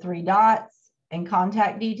from the 3 dots and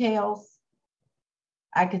contact details.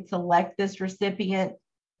 I could select this recipient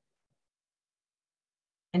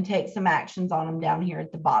and take some actions on them down here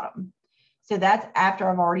at the bottom. So that's after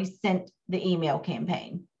I've already sent the email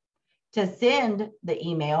campaign. To send the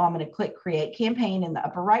email, I'm going to click create campaign in the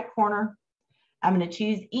upper right corner. I'm going to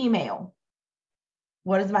choose email.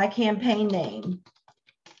 What is my campaign name?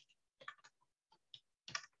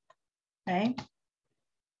 Okay.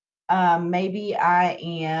 Maybe I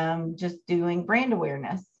am just doing brand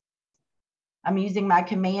awareness. I'm using my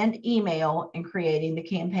command email and creating the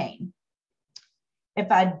campaign.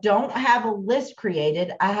 If I don't have a list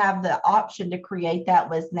created, I have the option to create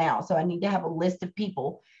that list now. So I need to have a list of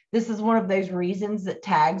people. This is one of those reasons that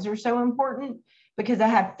tags are so important, because I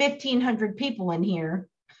have 1,500 people in here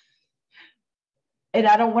and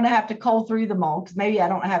I don't want to have to cull through them all because maybe I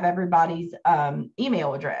don't have everybody's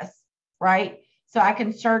email address, right? So I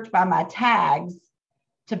can search by my tags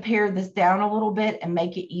to pare this down a little bit and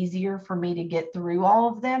make it easier for me to get through all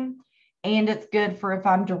of them. And it's good for if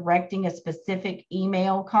I'm directing a specific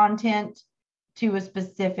email content to a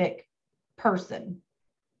specific person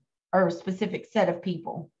or a specific set of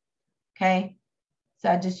people. Okay. So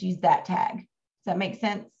I just use that tag. Does that make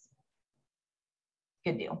sense?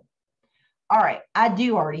 Good deal. All right. I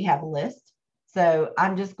do already have a list. So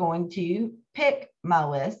I'm just going to pick my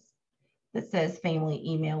list that says family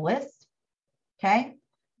email list. Okay.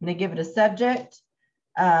 I'm going to give it a subject.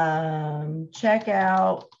 Check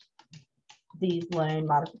out these loan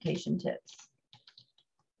modification tips.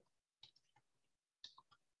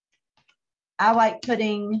 I like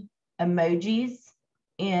putting emojis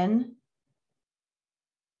in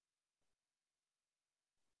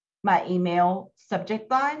my email subject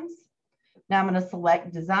lines. Now I'm going to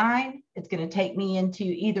select design. It's going to take me into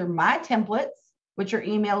either my templates, which are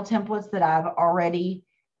email templates that I've already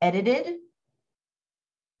edited,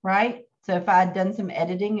 right? So if I had done some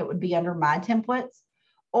editing, it would be under my templates,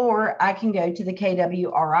 or I can go to the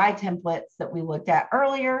KWRI templates that we looked at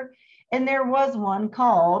earlier. And there was one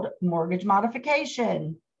called mortgage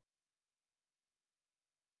modification.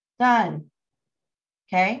 Done.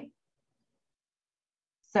 Okay.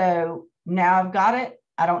 So now I've got it.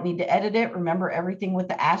 I don't need to edit it. Remember, everything with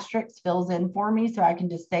the asterisks fills in for me, so I can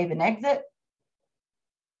just save and exit.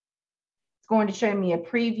 It's going to show me a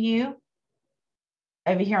preview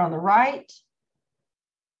over here on the right.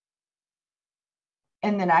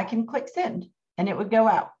 And then I can click send and it would go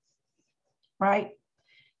out, right?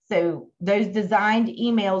 So those designed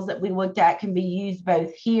emails that we looked at can be used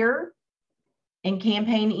both here in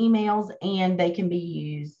campaign emails, and they can be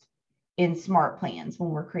used in smart plans when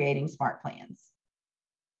we're creating smart plans.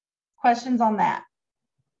 Questions on that?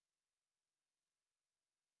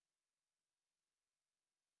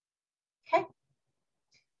 Okay.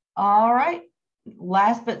 All right.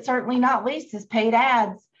 Last but certainly not least is paid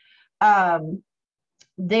ads.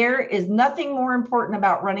 There is nothing more important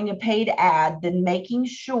about running a paid ad than making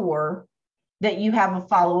sure that you have a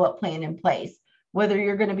follow-up plan in place. Whether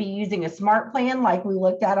you're going to be using a smart plan like we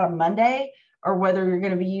looked at on Monday, or whether you're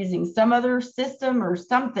going to be using some other system or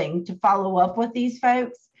something to follow up with these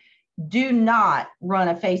folks, do not run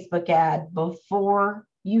a Facebook ad before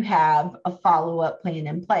you have a follow-up plan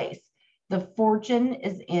in place. The fortune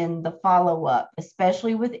is in the follow-up,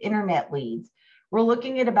 especially with internet leads. We're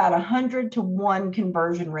looking at about 100 to 1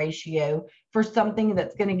 conversion ratio for something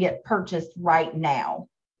that's going to get purchased right now.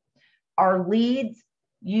 Our leads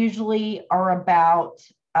usually are about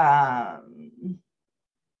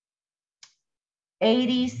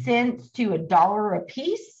 80 cents to $1 a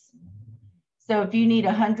piece. So if you need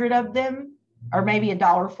 100 of them, or maybe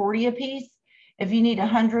 $1.40 a piece, if you need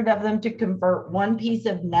 100 of them to convert one piece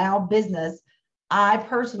of now business, I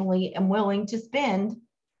personally am willing to spend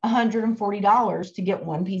 $140 to get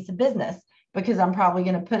one piece of business, because I'm probably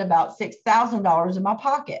going to put about $6,000 in my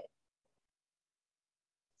pocket.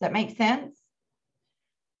 Does that make sense?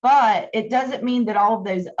 But it doesn't mean that all of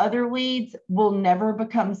those other leads will never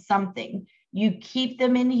become something. You keep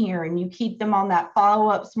them in here and you keep them on that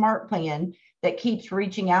follow-up smart plan that keeps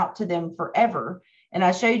reaching out to them forever. And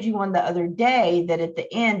I showed you one the other day that at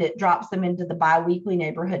the end, it drops them into the biweekly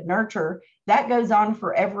neighborhood nurture. That goes on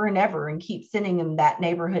forever and ever and keeps sending them that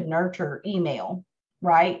neighborhood nurture email,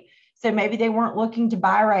 right? So maybe they weren't looking to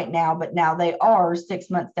buy right now, but now they are 6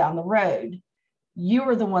 months down the road. You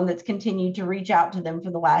are the one that's continued to reach out to them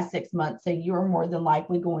for the last 6 months. So you're more than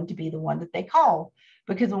likely going to be the one that they call.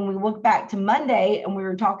 Because when we look back to Monday and we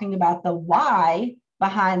were talking about the why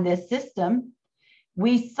behind this system,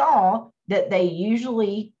 we saw that they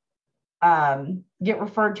usually get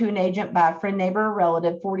referred to an agent by a friend, neighbor, or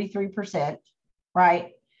relative, 43%,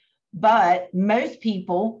 right? But most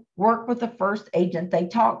people work with the first agent they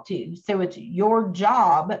talk to. So it's your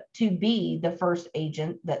job to be the first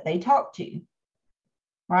agent that they talk to,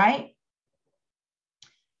 right?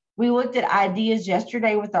 We looked at ideas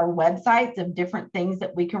yesterday with our websites of different things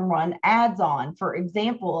that we can run ads on. For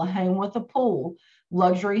example, a home with a pool,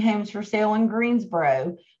 luxury homes for sale in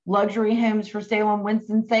Greensboro, luxury homes for sale in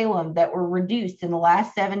Winston-Salem that were reduced in the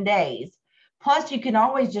last 7 days. Plus, you can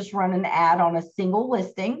always just run an ad on a single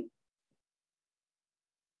listing.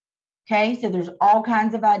 Okay, so there's all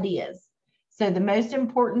kinds of ideas. So the most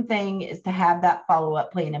important thing is to have that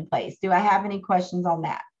follow-up plan in place. Do I have any questions on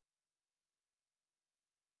that?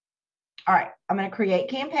 All right, I'm going to create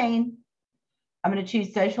campaign. I'm going to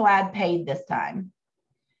choose social ad paid this time.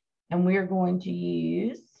 And we're going to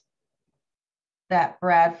use that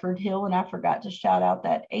Bradford Hill. And I forgot to shout out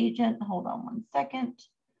that agent. Hold on one second.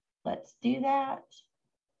 Let's do that.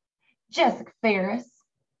 Jessica Ferris.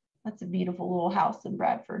 That's a beautiful little house in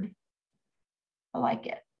Bradford. I like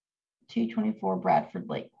it. 224 Bradford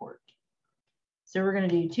Lake Court. So we're going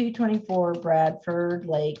to do 224 Bradford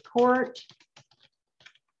Lake Court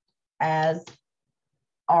as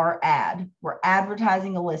our ad. We're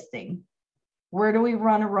advertising a listing. Where do we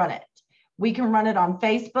run it? We can run it on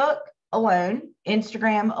Facebook alone,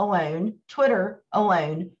 Instagram alone, Twitter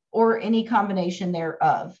alone, or any combination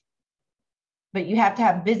thereof. But you have to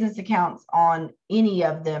have business accounts on any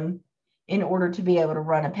of them in order to be able to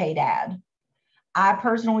run a paid ad. I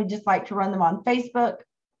personally just like to run them on Facebook.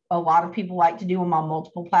 A lot of people like to do them on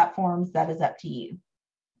multiple platforms. That is up to you.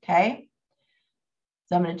 Okay.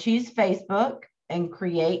 So I'm going to choose Facebook and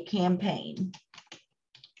create campaign.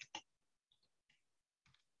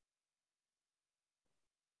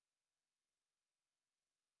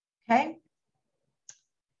 Okay.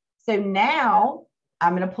 So now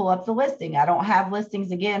I'm going to pull up the listing. I don't have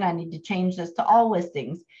listings again. I need to change this to all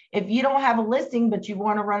listings. If you don't have a listing, but you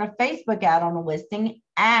want to run a Facebook ad on a listing,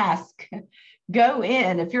 ask. Go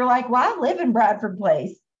in. If you're like, well, I live in Bradford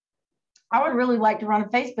Place, I would really like to run a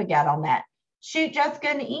Facebook ad on that. Shoot Jessica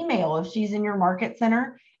an email if she's in your market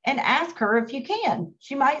center and ask her if you can.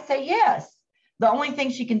 She might say yes. The only thing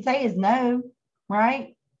she can say is no,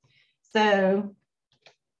 right? So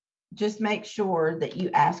just make sure that you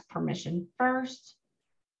ask permission first.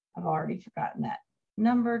 I've already forgotten that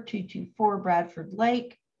number, 224 Bradford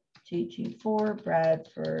Lake, 224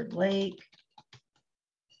 Bradford Lake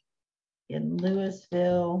in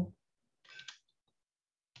Louisville.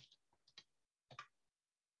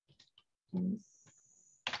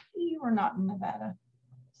 You are not in Nevada.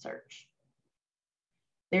 Search.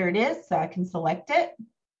 There it is, so I can select it.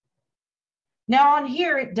 Now on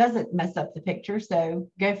here, it doesn't mess up the picture, so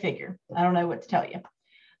go figure. I don't know what to tell you.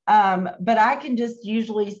 But I can just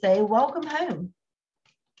usually say, welcome home.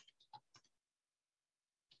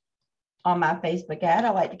 On my Facebook ad,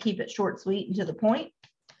 I like to keep it short, sweet, and to the point.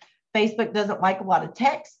 Facebook doesn't like a lot of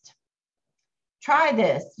text. Try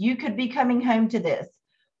this. You could be coming home to this.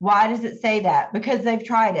 Why does it say that? Because they've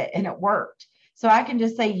tried it and it worked. So I can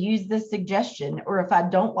just say, use this suggestion, or if I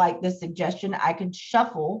don't like this suggestion, I could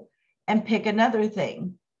shuffle and pick another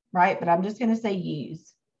thing, right? But I'm just going to say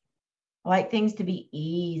use. I like things to be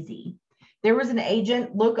easy. There was an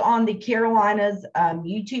agent, look on the Carolinas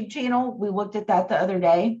YouTube channel. We looked at that the other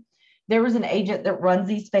day. There was an agent that runs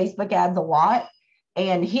these Facebook ads a lot,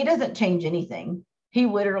 and he doesn't change anything. He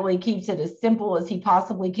literally keeps it as simple as he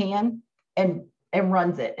possibly can and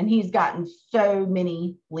runs it. And he's gotten so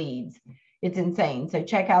many leads. It's insane. So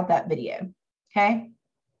check out that video. Okay.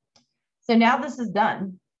 So now this is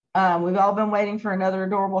done. We've all been waiting for another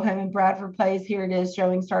adorable home in Bradford Place. Here it is,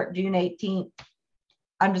 showing start June 18th.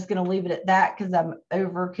 I'm just going to leave it at that because I'm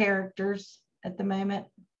over characters at the moment.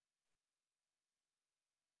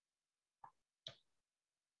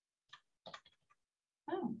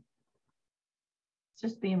 Oh, it's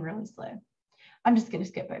just being really slow. I'm just going to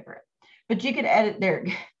skip over it. But you could edit there.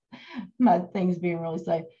 My thing's being really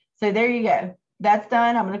slow. So there you go. That's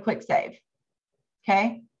done. I'm going to click save.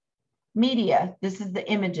 Okay. Media. This is the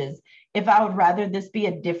images. If I would rather this be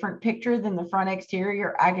a different picture than the front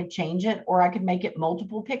exterior, I could change it, or I could make it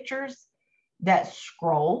multiple pictures that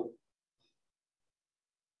scroll.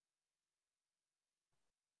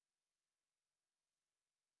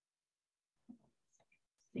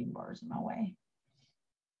 Steam bars in my way.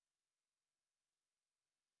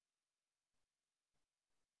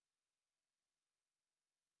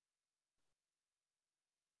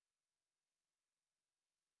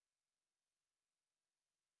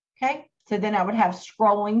 Okay, so then I would have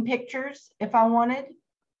scrolling pictures if I wanted.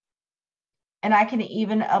 And I can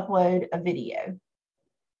even upload a video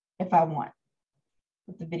if I want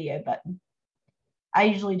with the video button. I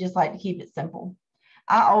usually just like to keep it simple.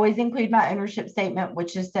 I always include my ownership statement,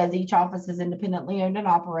 which just says each office is independently owned and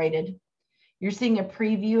operated. You're seeing a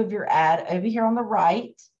preview of your ad over here on the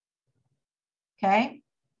right. Okay.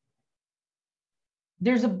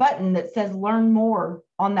 There's a button that says learn more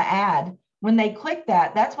on the ad. When they click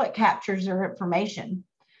that, that's what captures their information.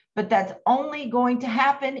 But that's only going to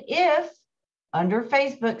happen if, under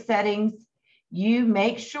Facebook settings, you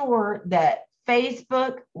make sure that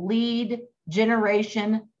Facebook lead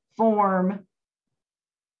generation form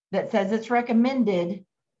that says it's recommended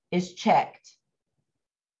is checked.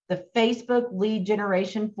 The Facebook lead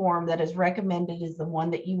generation form that is recommended is the one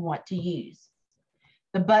that you want to use.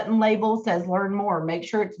 The button label says learn more. Make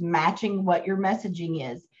sure it's matching what your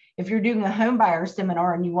messaging is. If you're doing a home buyer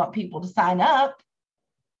seminar and you want people to sign up,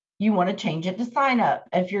 you want to change it to sign up.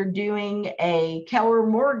 If you're doing a Keller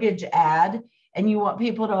mortgage ad and you want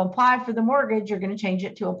people to apply for the mortgage, you're going to change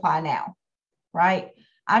it to apply now, right?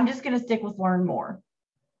 I'm just going to stick with learn more.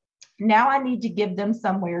 Now I need to give them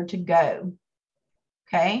somewhere to go.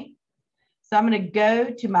 Okay. So I'm going to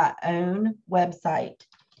go to my own website.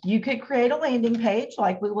 You could create a landing page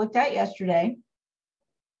like we looked at yesterday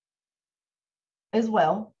as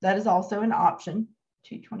well. That is also an option.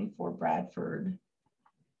 224 Bradford.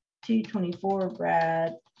 224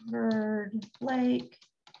 Bradford Lake,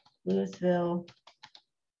 Louisville,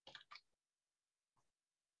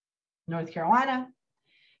 North Carolina.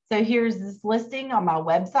 So here's this listing on my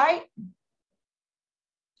website.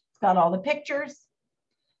 It's got all the pictures.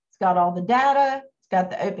 It's got all the data. It's got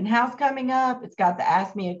the open house coming up. It's got the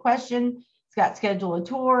ask me a question. It's got schedule a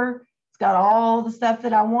tour. It's got all the stuff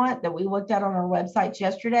that I want that we looked at on our websites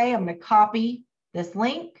yesterday. I'm going to copy this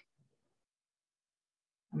link.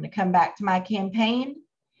 I'm going to come back to my campaign.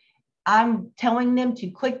 I'm telling them to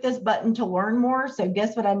click this button to learn more. So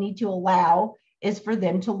guess what I need to allow is for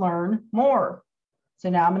them to learn more. So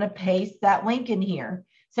now I'm going to paste that link in here.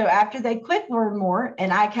 So after they click learn more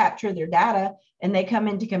and I capture their data and they come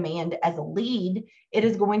into command as a lead, it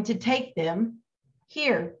is going to take them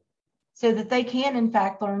here so that they can in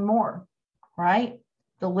fact learn more, right?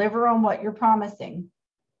 Deliver on what you're promising.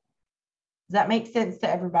 Does that make sense to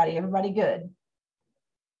everybody? Everybody good?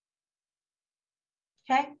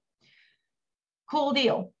 Okay. Cool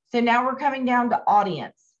deal. So now we're coming down to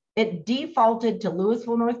audience. It defaulted to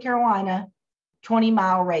Louisville, North Carolina,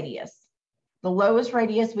 20-mile radius. The lowest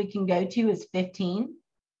radius we can go to is 15.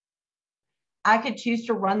 I could choose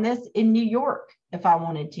to run this in New York if I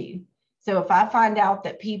wanted to. So if I find out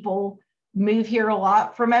that people move here a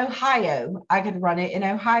lot from Ohio, I could run it in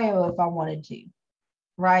Ohio if I wanted to,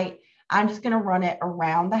 right? I'm just going to run it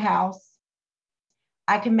around the house.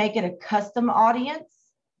 I can make it a custom audience.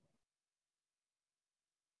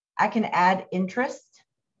 I can add interest.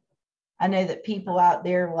 I know that people out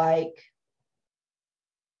there like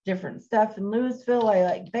different stuff in Louisville. I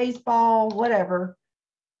like baseball, whatever.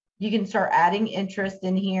 You can start adding interest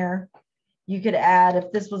in here. You could add,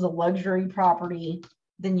 if this was a luxury property,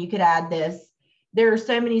 then you could add this. There are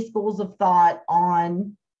so many schools of thought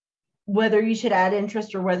on whether you should add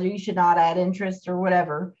interest or whether you should not add interest or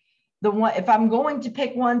whatever. The one, if I'm going to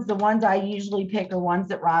pick ones, the ones I usually pick are ones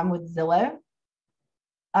that rhyme with Zillow.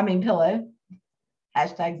 I mean, Pillow,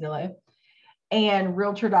 hashtag Zillow, and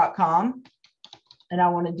realtor.com. And I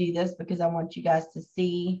want to do this because I want you guys to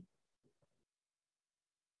see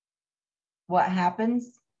what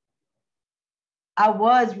happens. I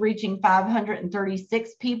was reaching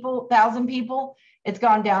 536,000 people. It's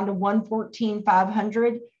gone down to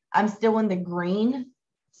 114,500. I'm still in the green.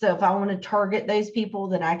 So if I want to target those people,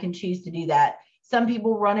 then I can choose to do that. Some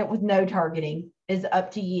people run it with no targeting. It's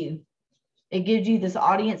up to you. It gives you this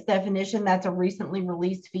audience definition. That's a recently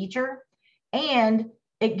released feature. And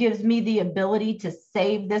it gives me the ability to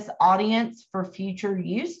save this audience for future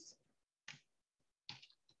use.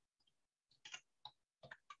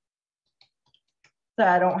 So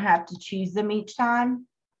I don't have to choose them each time.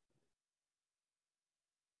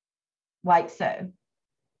 Like so.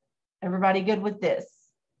 Everybody good with this?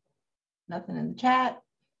 Nothing in the chat.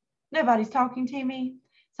 Nobody's talking to me.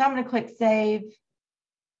 So I'm going to click save.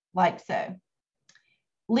 Like so.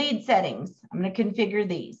 Lead settings. I'm going to configure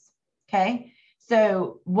these. Okay.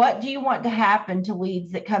 So what do you want to happen to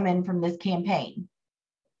leads that come in from this campaign?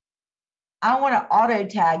 I want to auto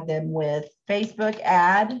tag them with Facebook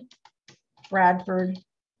ad, Bradford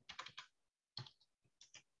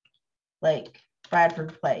Lake,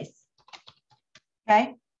 Bradford Place.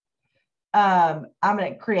 Okay. I'm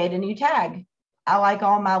going to create a new tag. I like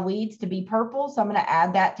all my leads to be purple, so I'm going to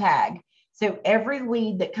add that tag. So every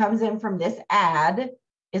lead that comes in from this ad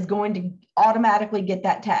is going to automatically get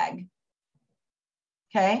that tag.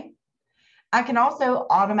 Okay. I can also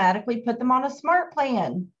automatically put them on a smart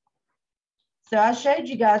plan. So I showed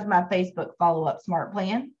you guys my Facebook follow-up smart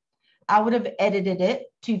plan. I would have edited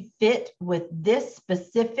it to fit with this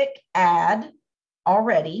specific ad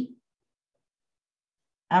already.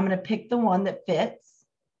 I'm going to pick the one that fits,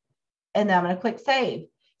 and then I'm going to click save.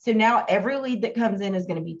 So now every lead that comes in is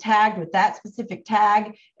going to be tagged with that specific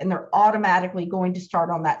tag, and they're automatically going to start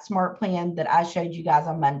on that smart plan that I showed you guys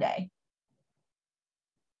on Monday.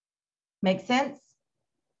 Make sense?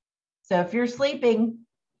 So if you're sleeping,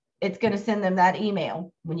 it's going to send them that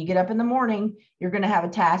email. When you get up in the morning, you're going to have a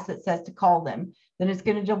task that says to call them. Then it's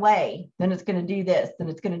going to delay. Then it's going to do this. Then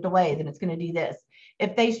it's going to delay. Then it's going to do this.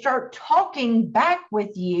 If they start talking back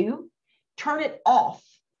with you, turn it off,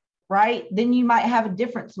 right? Then you might have a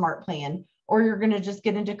different smart plan, or you're going to just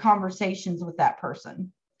get into conversations with that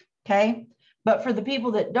person. Okay. But for the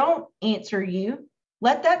people that don't answer you,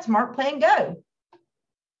 let that smart plan go.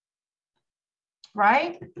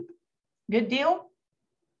 Right? Good deal.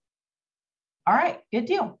 All right, good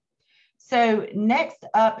deal. So next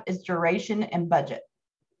up is duration and budget.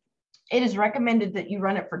 It is recommended that you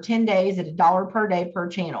run it for 10 days at $1 per day per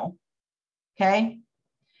channel. Okay.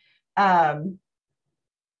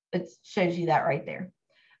 It shows you that right there.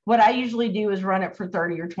 What I usually do is run it for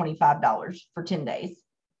 $30 or $25 for 10 days.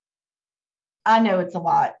 I know it's a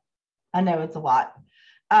lot. I know it's a lot.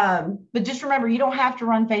 But just remember, you don't have to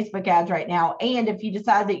run Facebook ads right now. And if you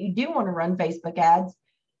decide that you do want to run Facebook ads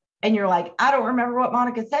and you're like, I don't remember what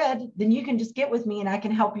Monica said, then you can just get with me and I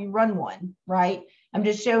can help you run one, right? I'm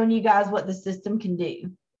just showing you guys what the system can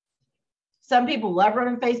do. Some people love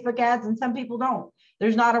running Facebook ads and some people don't.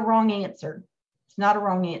 There's not a wrong answer. It's not a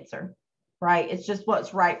wrong answer, right? It's just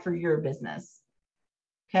what's right for your business.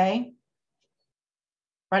 Okay.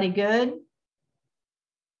 Pretty good.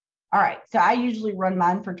 All right. So I usually run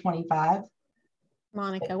mine for 25.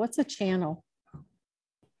 Monica, what's a channel?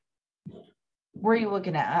 Where are you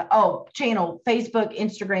looking at? Oh, channel, Facebook,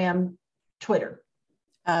 Instagram, Twitter.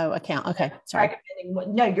 Oh, account. Okay. Sorry.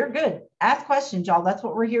 No, you're good. Ask questions, y'all. That's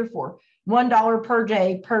what we're here for. $1 per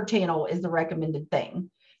day per channel is the recommended thing.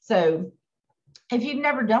 So if you've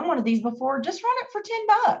never done one of these before, just run it for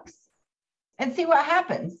 $10 and see what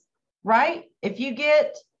happens, right? If you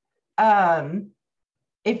get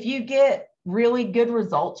really good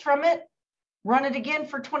results from it, run it again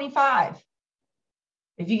for 25.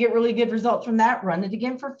 If you get really good results from that, run it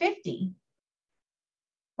again for 50,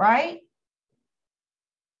 right?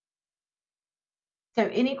 So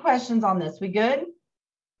any questions on this? We good?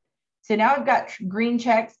 So now we've got green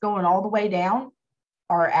checks going all the way down.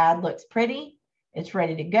 Our ad looks pretty. It's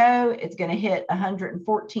ready to go. It's going to hit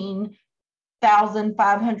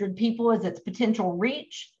 114,500 people as its potential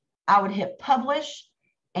reach. I would hit publish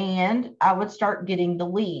and I would start getting the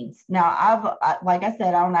leads. Now, like I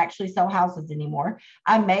said, I don't actually sell houses anymore.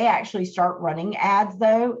 I may actually start running ads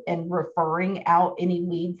though and referring out any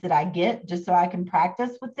leads that I get just so I can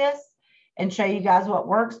practice with this and show you guys what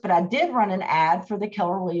works. But I did run an ad for the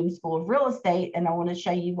Keller Williams School of Real Estate and I want to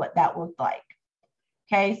show you what that looked like.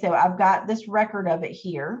 Okay, so I've got this record of it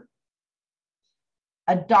here.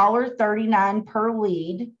 $1.39 per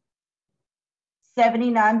lead.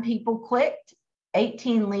 79 people clicked.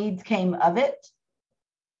 18 leads came of it.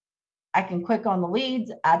 I can click on the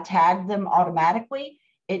leads. I tagged them automatically.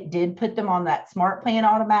 It did put them on that smart plan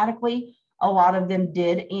automatically. A lot of them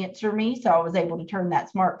did answer me, so I was able to turn that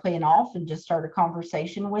smart plan off and just start a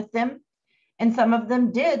conversation with them. And some of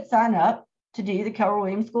them did sign up to do the Keller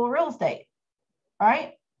Williams School of Real Estate. All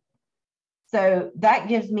right. So that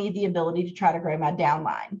gives me the ability to try to grow my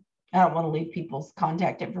downline. I don't want to leave people's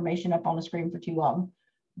contact information up on the screen for too long,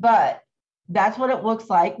 but that's what it looks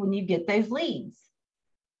like when you get those leads,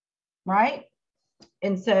 right?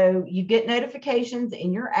 And so you get notifications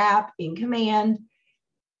in your app, in command.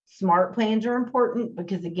 Smart plans are important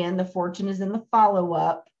because, again, the fortune is in the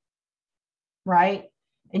follow-up, right?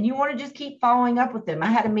 And you want to just keep following up with them. I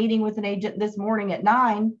had a meeting with an agent this morning at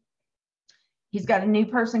 9. He's got a new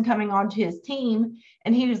person coming onto his team,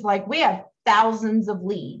 and he was like, we have thousands of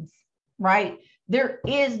leads, right? There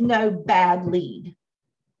is no bad lead.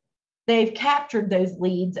 They've captured those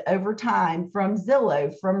leads over time from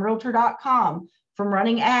Zillow, from Realtor.com, from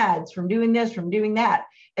running ads, from doing this, from doing that.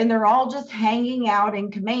 And they're all just hanging out in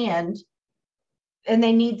command, and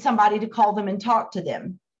they need somebody to call them and talk to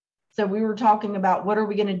them. So we were talking about what are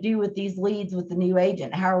we going to do with these leads with the new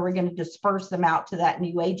agent? How are we going to disperse them out to that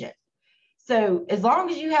new agent? So as long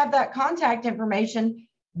as you have that contact information,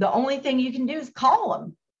 the only thing you can do is call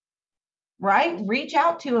them, right? Reach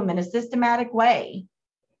out to them in a systematic way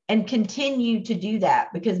and continue to do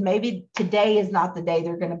that, because maybe today is not the day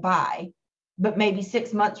they're going to buy, but maybe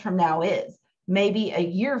 6 months from now is. Maybe a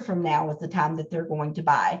year from now is the time that they're going to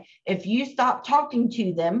buy. If you stop talking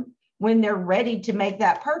to them when they're ready to make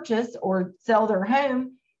that purchase or sell their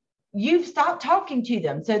home, you've stopped talking to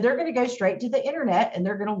them. So they're going to go straight to the internet and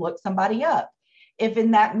they're going to look somebody up. If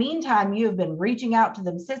in that meantime, you have been reaching out to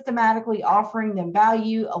them systematically, offering them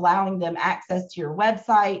value, allowing them access to your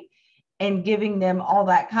website and giving them all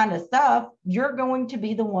that kind of stuff, you're going to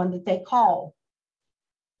be the one that they call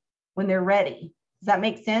when they're ready. Does that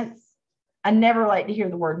make sense? I never like to hear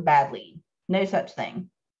the word bad lead. No such thing.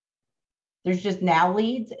 There's just now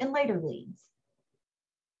leads and later leads.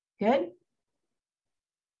 Good?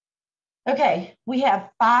 Okay, we have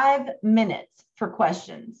 5 minutes for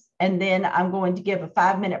questions, and then I'm going to give a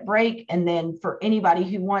 5-minute break. And then for anybody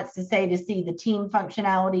who wants to say to see the team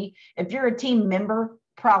functionality, if you're a team member,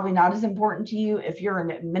 probably not as important to you. If you're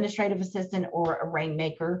an administrative assistant or a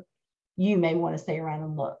rainmaker, you may want to stay around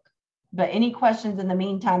and look. But any questions in the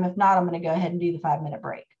meantime? If not, I'm going to go ahead and do the 5-minute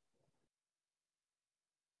break.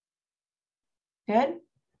 Good?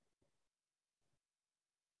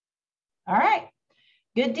 All right.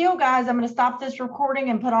 Good deal, guys. I'm going to stop this recording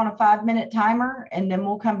and put on a 5-minute timer, and then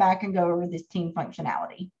we'll come back and go over this team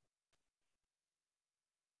functionality.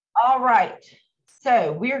 All right.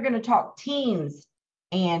 So we are going to talk teams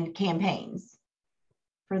and campaigns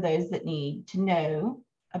for those that need to know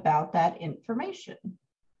about that information.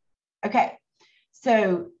 Okay,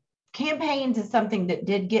 so campaigns is something that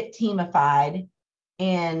did get teamified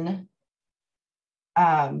in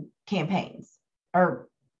campaigns, or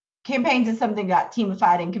campaigns is something that got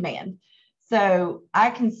teamified in command. So I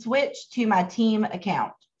can switch to my team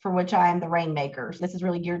account, for which I am the rainmakers. This is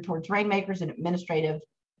really geared towards rainmakers and administrative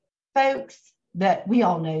folks that we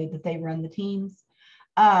all know that they run the teams.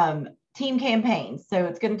 Team campaigns. So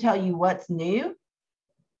it's going to tell you what's new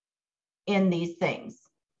in these things.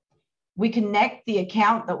 We connect the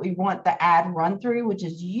account that we want the ad run through, which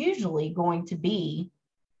is usually going to be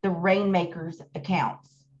the rainmakers accounts,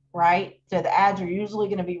 right? So the ads are usually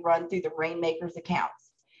going to be run through the rainmakers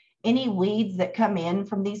accounts. Any leads that come in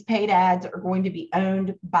from these paid ads are going to be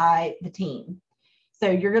owned by the team.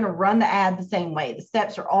 So you're going to run the ad the same way. The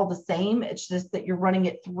steps are all the same. It's just that you're running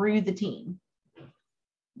it through the team.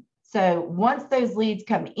 So once those leads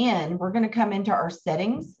come in, we're going to come into our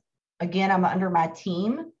settings. Again, I'm under my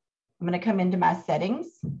team. I'm going to come into my settings.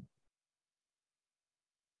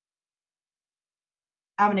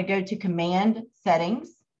 I'm going to go to command settings.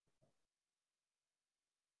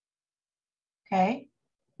 Okay.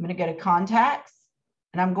 I'm going to go to contacts,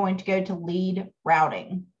 and I'm going to go to lead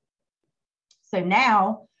routing. So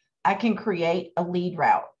now I can create a lead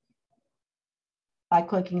route by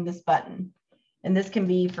clicking this button. And this can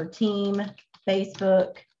be for team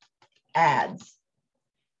Facebook ads.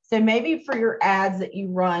 So maybe for your ads that you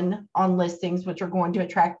run on listings, which are going to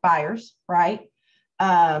attract buyers, right?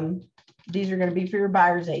 These are going to be for your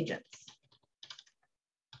buyer's agents.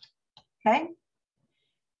 Okay.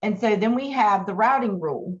 And so then we have the routing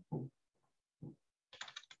rule.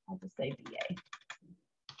 I'll just say VA.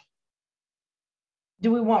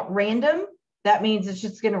 Do we want random? That means it's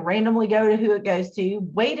just going to randomly go to who it goes to.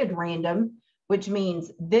 Weighted random, which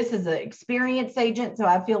means this is an experienced agent, so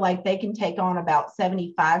I feel like they can take on about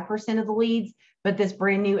 75% of the leads, but this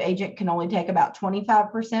brand new agent can only take about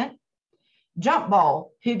 25%. Jump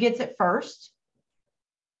ball, who gets it first?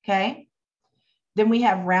 Okay. Then we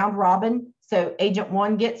have round robin. So agent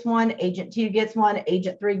 1 gets one, agent 2 gets one,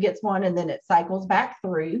 agent 3 gets one, and then it cycles back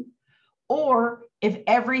through. Or if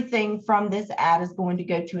everything from this ad is going to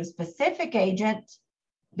go to a specific agent,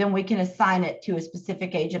 then we can assign it to a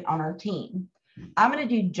specific agent on our team. I'm going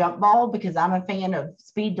to do jump ball because I'm a fan of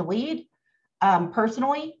speed to lead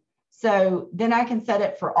personally. So then I can set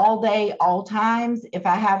it for all day, all times. If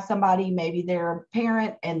I have somebody, maybe they're a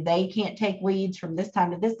parent and they can't take leads from this time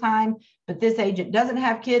to this time, but this agent doesn't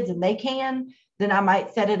have kids and they can, then I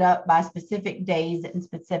might set it up by specific days and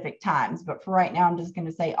specific times. But for right now, I'm just going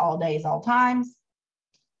to say all days, all times.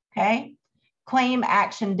 Okay. Claim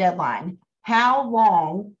action deadline. How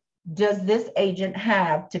long does this agent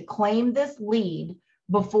have to claim this lead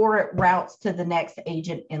before it routes to the next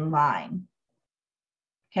agent in line?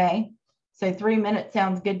 Okay, so 3 minutes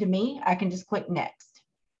sounds good to me. I can just click next.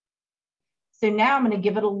 So now I'm going to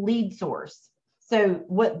give it a lead source. So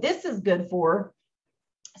what this is good for,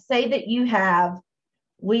 say that you have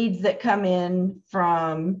leads that come in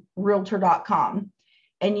from realtor.com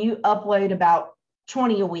and you upload about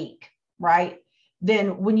 20 a week, right?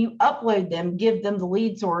 Then when you upload them, give them the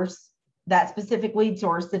lead source, that specific lead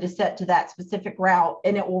source that is set to that specific route,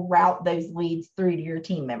 and it will route those leads through to your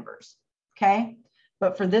team members. Okay.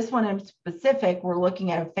 But for this one in specific, we're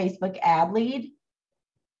looking at a Facebook ad lead.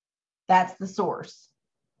 That's the source.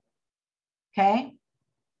 Okay.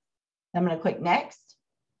 I'm going to click next.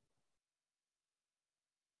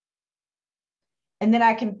 And then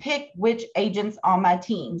I can pick which agents on my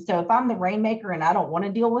team. So if I'm the rainmaker and I don't want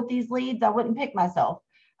to deal with these leads, I wouldn't pick myself.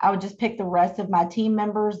 I would just pick the rest of my team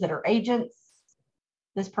members that are agents.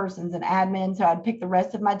 This person's an admin, so I'd pick the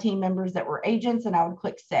rest of my team members that were agents and I would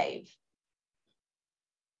click save.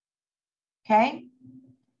 Okay.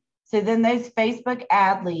 So then those Facebook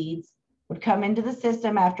ad leads would come into the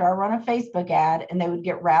system after I run a Facebook ad and they would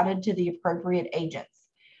get routed to the appropriate agents.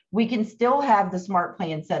 We can still have the smart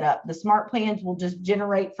plan set up. The smart plans will just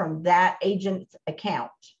generate from that agent's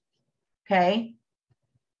account. Okay.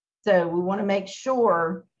 So we want to make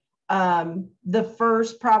sure the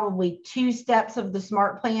first probably 2 steps of the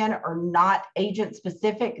smart plan are not agent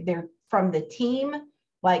specific. They're from the team,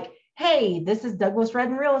 like, hey, this is Douglas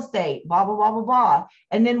Redden Real Estate, blah, blah, blah, blah, blah.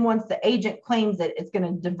 And then once the agent claims it, it's going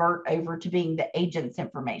to divert over to being the agent's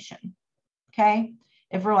information. Okay.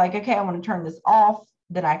 If we're like, okay, I want to turn this off,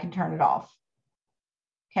 then I can turn it off.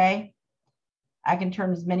 Okay. I can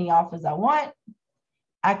turn as many off as I want.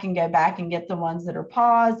 I can go back and get the ones that are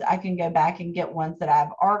paused. I can go back and get ones that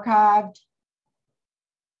I've archived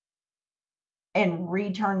and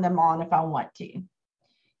return them on if I want to.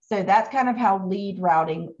 So that's kind of how lead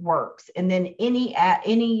routing works. And then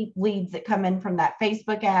any leads that come in from that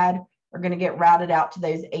Facebook ad are going to get routed out to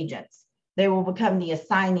those agents. They will become the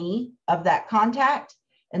assignee of that contact,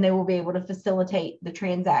 and they will be able to facilitate the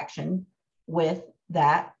transaction with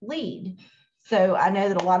that lead. So I know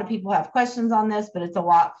that a lot of people have questions on this, but it's a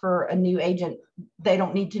lot for a new agent. They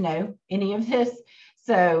don't need to know any of this.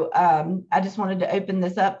 So I just wanted to open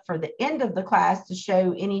this up for the end of the class to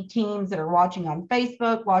show any teams that are watching on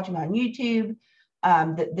Facebook, watching on YouTube,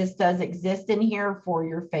 that this does exist in here for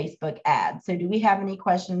your Facebook ad. So do we have any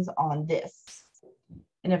questions on this?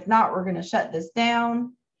 And if not, we're going to shut this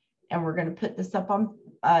down and we're going to put this up on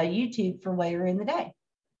YouTube for later in the day.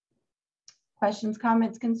 Questions,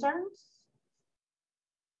 comments, concerns?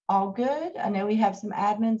 All good. I know we have some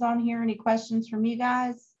admins on here. Any questions from you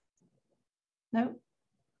guys? Nope.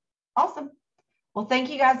 Awesome. Well, thank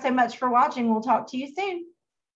you guys so much for watching. We'll talk to you soon.